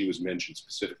states, but she was mentioned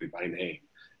specifically by name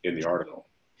in the article.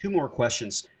 Two more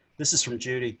questions. This is from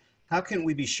Judy. How can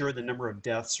we be sure the number of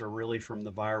deaths are really from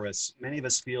the virus? Many of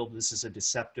us feel this is a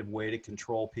deceptive way to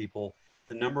control people.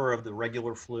 The number of the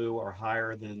regular flu are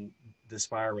higher than this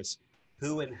virus.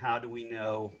 Who and how do we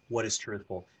know what is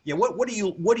truthful? Yeah, what do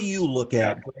you look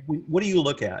at? What do you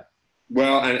look at?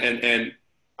 Well, and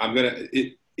I'm gonna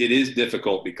it is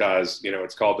difficult because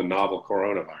it's called the novel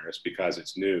coronavirus because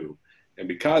it's new, and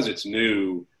because it's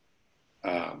new,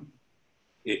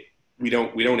 we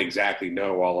don't exactly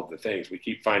know all of the things. We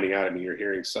keep finding out. I mean, you're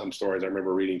hearing some stories. I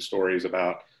remember reading stories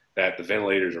about that the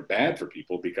ventilators are bad for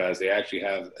people because they actually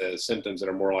have symptoms that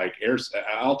are more like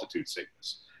altitude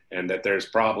sickness, and that there's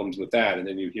problems with that. And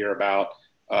then you hear about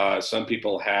some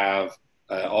people have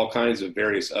all kinds of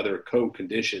various other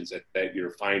co-conditions that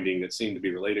you're finding that seem to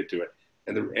be related to it.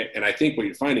 And I think what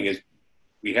you're finding is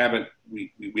we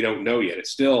don't know yet. It's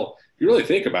still, if you really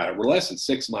think about it, we're less than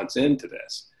 6 months into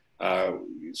this.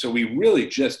 So we really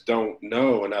just don't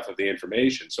know enough of the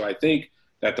information. So I think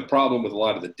that the problem with a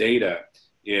lot of the data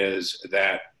is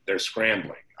that they're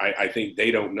scrambling. I think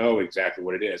they don't know exactly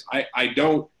what it is. I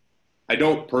don't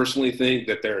personally think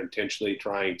that they're intentionally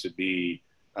trying to be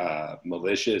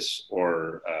malicious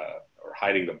or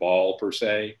hiding the ball per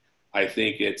se. I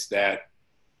think it's that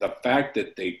the fact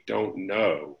that they don't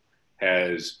know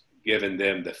has given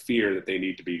them the fear that they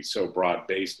need to be so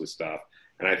broad-based with stuff.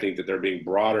 And I think that they're being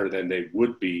broader than they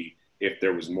would be if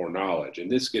there was more knowledge.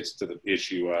 And this gets to the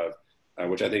issue of,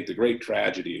 which I think the great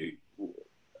tragedy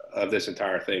of this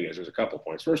entire thing is, there's a couple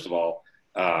points. First of all,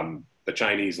 the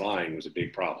Chinese lying was a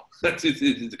big problem. It's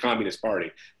the Communist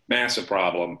Party, massive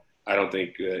problem. I don't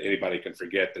think anybody can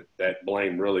forget that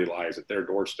blame really lies at their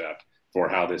doorstep for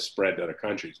how this spread to other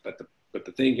countries. But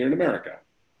the thing here in America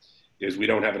is we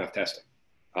don't have enough testing.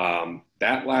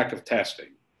 That lack of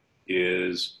testing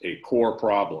is a core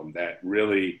problem that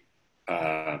really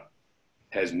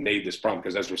has made this problem.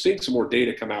 Because as we're seeing some more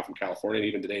data come out from California, and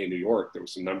even today in New York, there were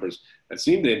some numbers that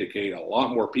seem to indicate a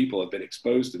lot more people have been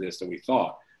exposed to this than we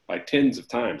thought, by tens of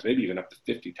times, maybe even up to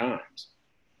 50 times,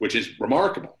 which is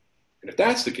remarkable. And if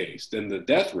that's the case, then the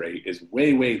death rate is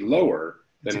way, way lower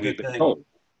than we've been told.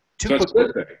 So it's a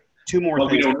good thing. Two more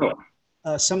things. We don't know.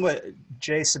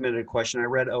 Jay submitted a question. I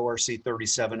read ORC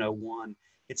 3701.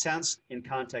 It sounds in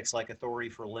context like authority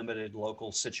for limited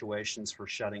local situations for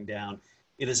shutting down.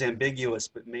 It is ambiguous,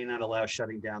 but may not allow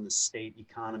shutting down the state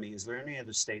economy. Is there any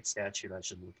other state statute I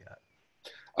should look at?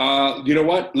 You know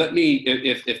what? Let me,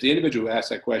 if the individual who asked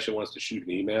that question wants to shoot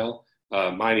an email,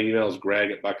 my email is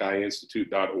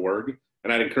greg@buckeyeinstitute.org.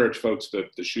 And I'd encourage folks to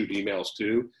shoot emails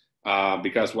too,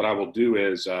 because what I will do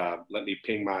is let me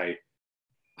ping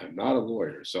I'm not a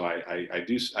lawyer, so I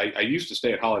used to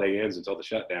stay at Holiday Inns until the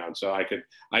shutdown, so I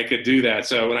could do that.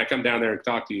 So when I come down there and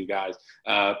talk to you guys,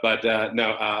 but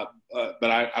I'll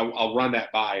run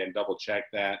that by and double check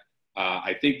that.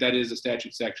 I think that is a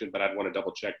statute section, but I'd want to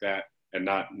double check that and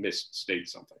not misstate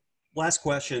something. Last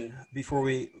question before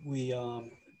we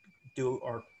do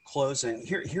our closing.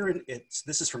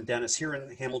 This is from Dennis. Here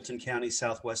in Hamilton County,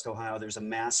 Southwest Ohio, there's a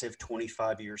massive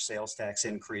 25-year sales tax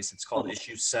increase. It's called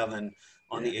Issue 7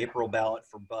 on the April ballot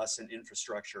for bus and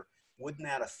infrastructure. Wouldn't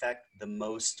that affect the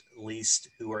most least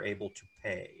who are able to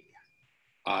pay?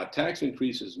 Tax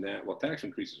increases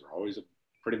are always a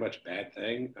pretty much bad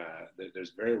thing.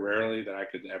 There's very rarely that I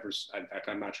could ever, in fact,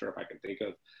 I'm not sure if I can think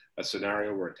of a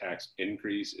scenario where a tax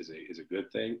increase is a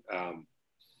good thing.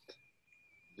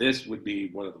 This would be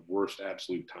one of the worst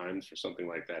absolute times for something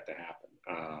like that to happen.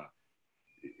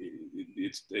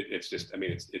 It's just, I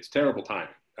mean, it's terrible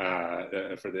timing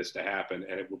for this to happen,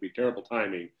 and it will be terrible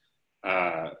timing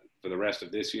for the rest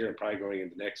of this year and probably going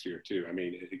into next year too. I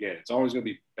mean, again, it's always going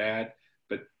to be bad,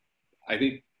 but I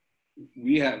think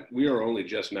we are only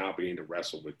just now beginning to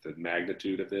wrestle with the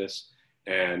magnitude of this,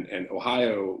 and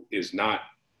Ohio is not,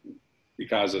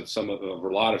 because of a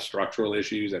lot of structural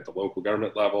issues at the local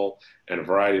government level and a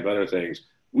variety of other things.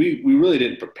 We really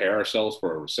didn't prepare ourselves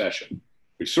for a recession.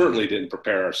 We certainly didn't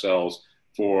prepare ourselves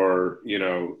for,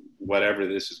 whatever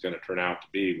this is going to turn out to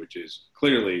be, which is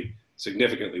clearly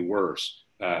significantly worse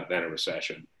than a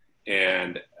recession.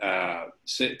 And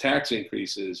tax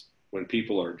increases when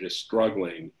people are just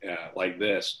struggling like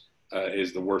this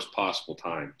is the worst possible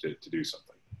time to do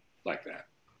something like that.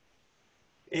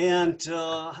 And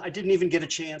I didn't even get a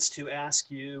chance to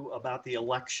ask you about the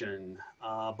election,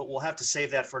 but we'll have to save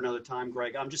that for another time,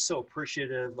 Greg. I'm just so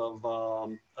appreciative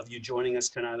of you joining us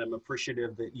tonight. I'm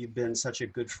appreciative that you've been such a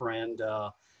good friend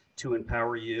to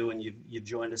Empower You, and you've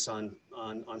joined us on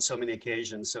so many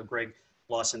occasions. So Greg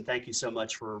Lawson, thank you so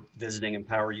much for visiting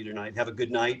Empower You tonight. Have a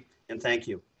good night, and thank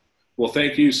you. Well,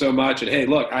 thank you so much. And hey,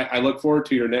 look, I look forward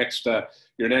to your next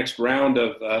round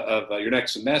of your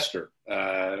next semester.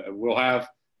 We'll have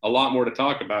a lot more to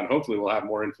talk about, and hopefully we'll have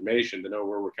more information to know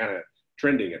where we're kind of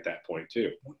trending at that point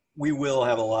too. We will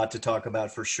have a lot to talk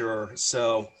about for sure.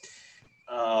 So,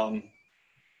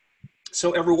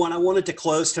 so everyone, I wanted to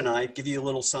close tonight, give you a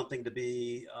little something to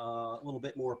be a little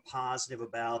bit more positive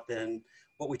about than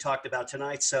what we talked about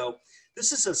tonight. So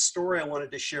this is a story I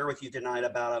wanted to share with you tonight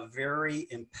about a very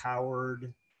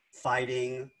empowered,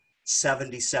 fighting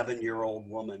 77-year-old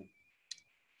woman.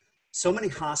 So many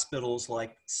hospitals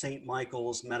like St.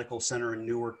 Michael's Medical Center in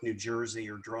Newark, New Jersey,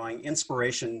 are drawing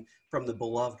inspiration from the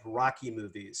beloved Rocky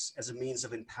movies as a means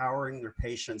of empowering their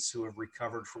patients who have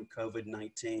recovered from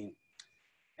COVID-19.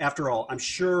 After all, I'm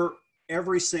sure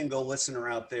every single listener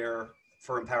out there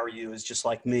for Empower You is just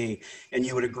like me, and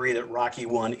you would agree that Rocky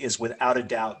 1 is without a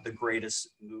doubt the greatest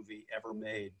movie ever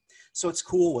made. So it's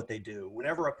cool what they do.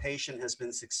 Whenever a patient has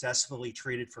been successfully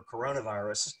treated for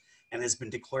coronavirus and has been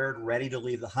declared ready to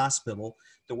leave the hospital,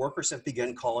 the workers have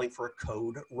begun calling for a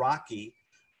code Rocky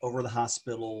over the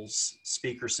hospital's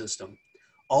speaker system.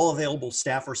 All available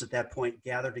staffers at that point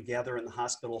gather together in the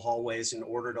hospital hallways in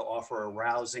order to offer a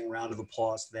rousing round of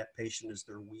applause to that patient as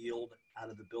they're wheeled out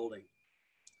of the building.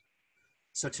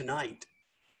 So tonight,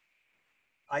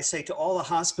 I say to all the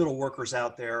hospital workers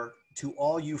out there, to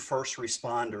all you first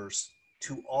responders,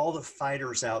 to all the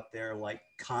fighters out there like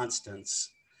Constance,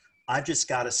 I've just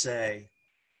got to say,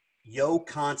 yo,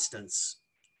 Constance,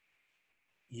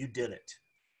 you did it.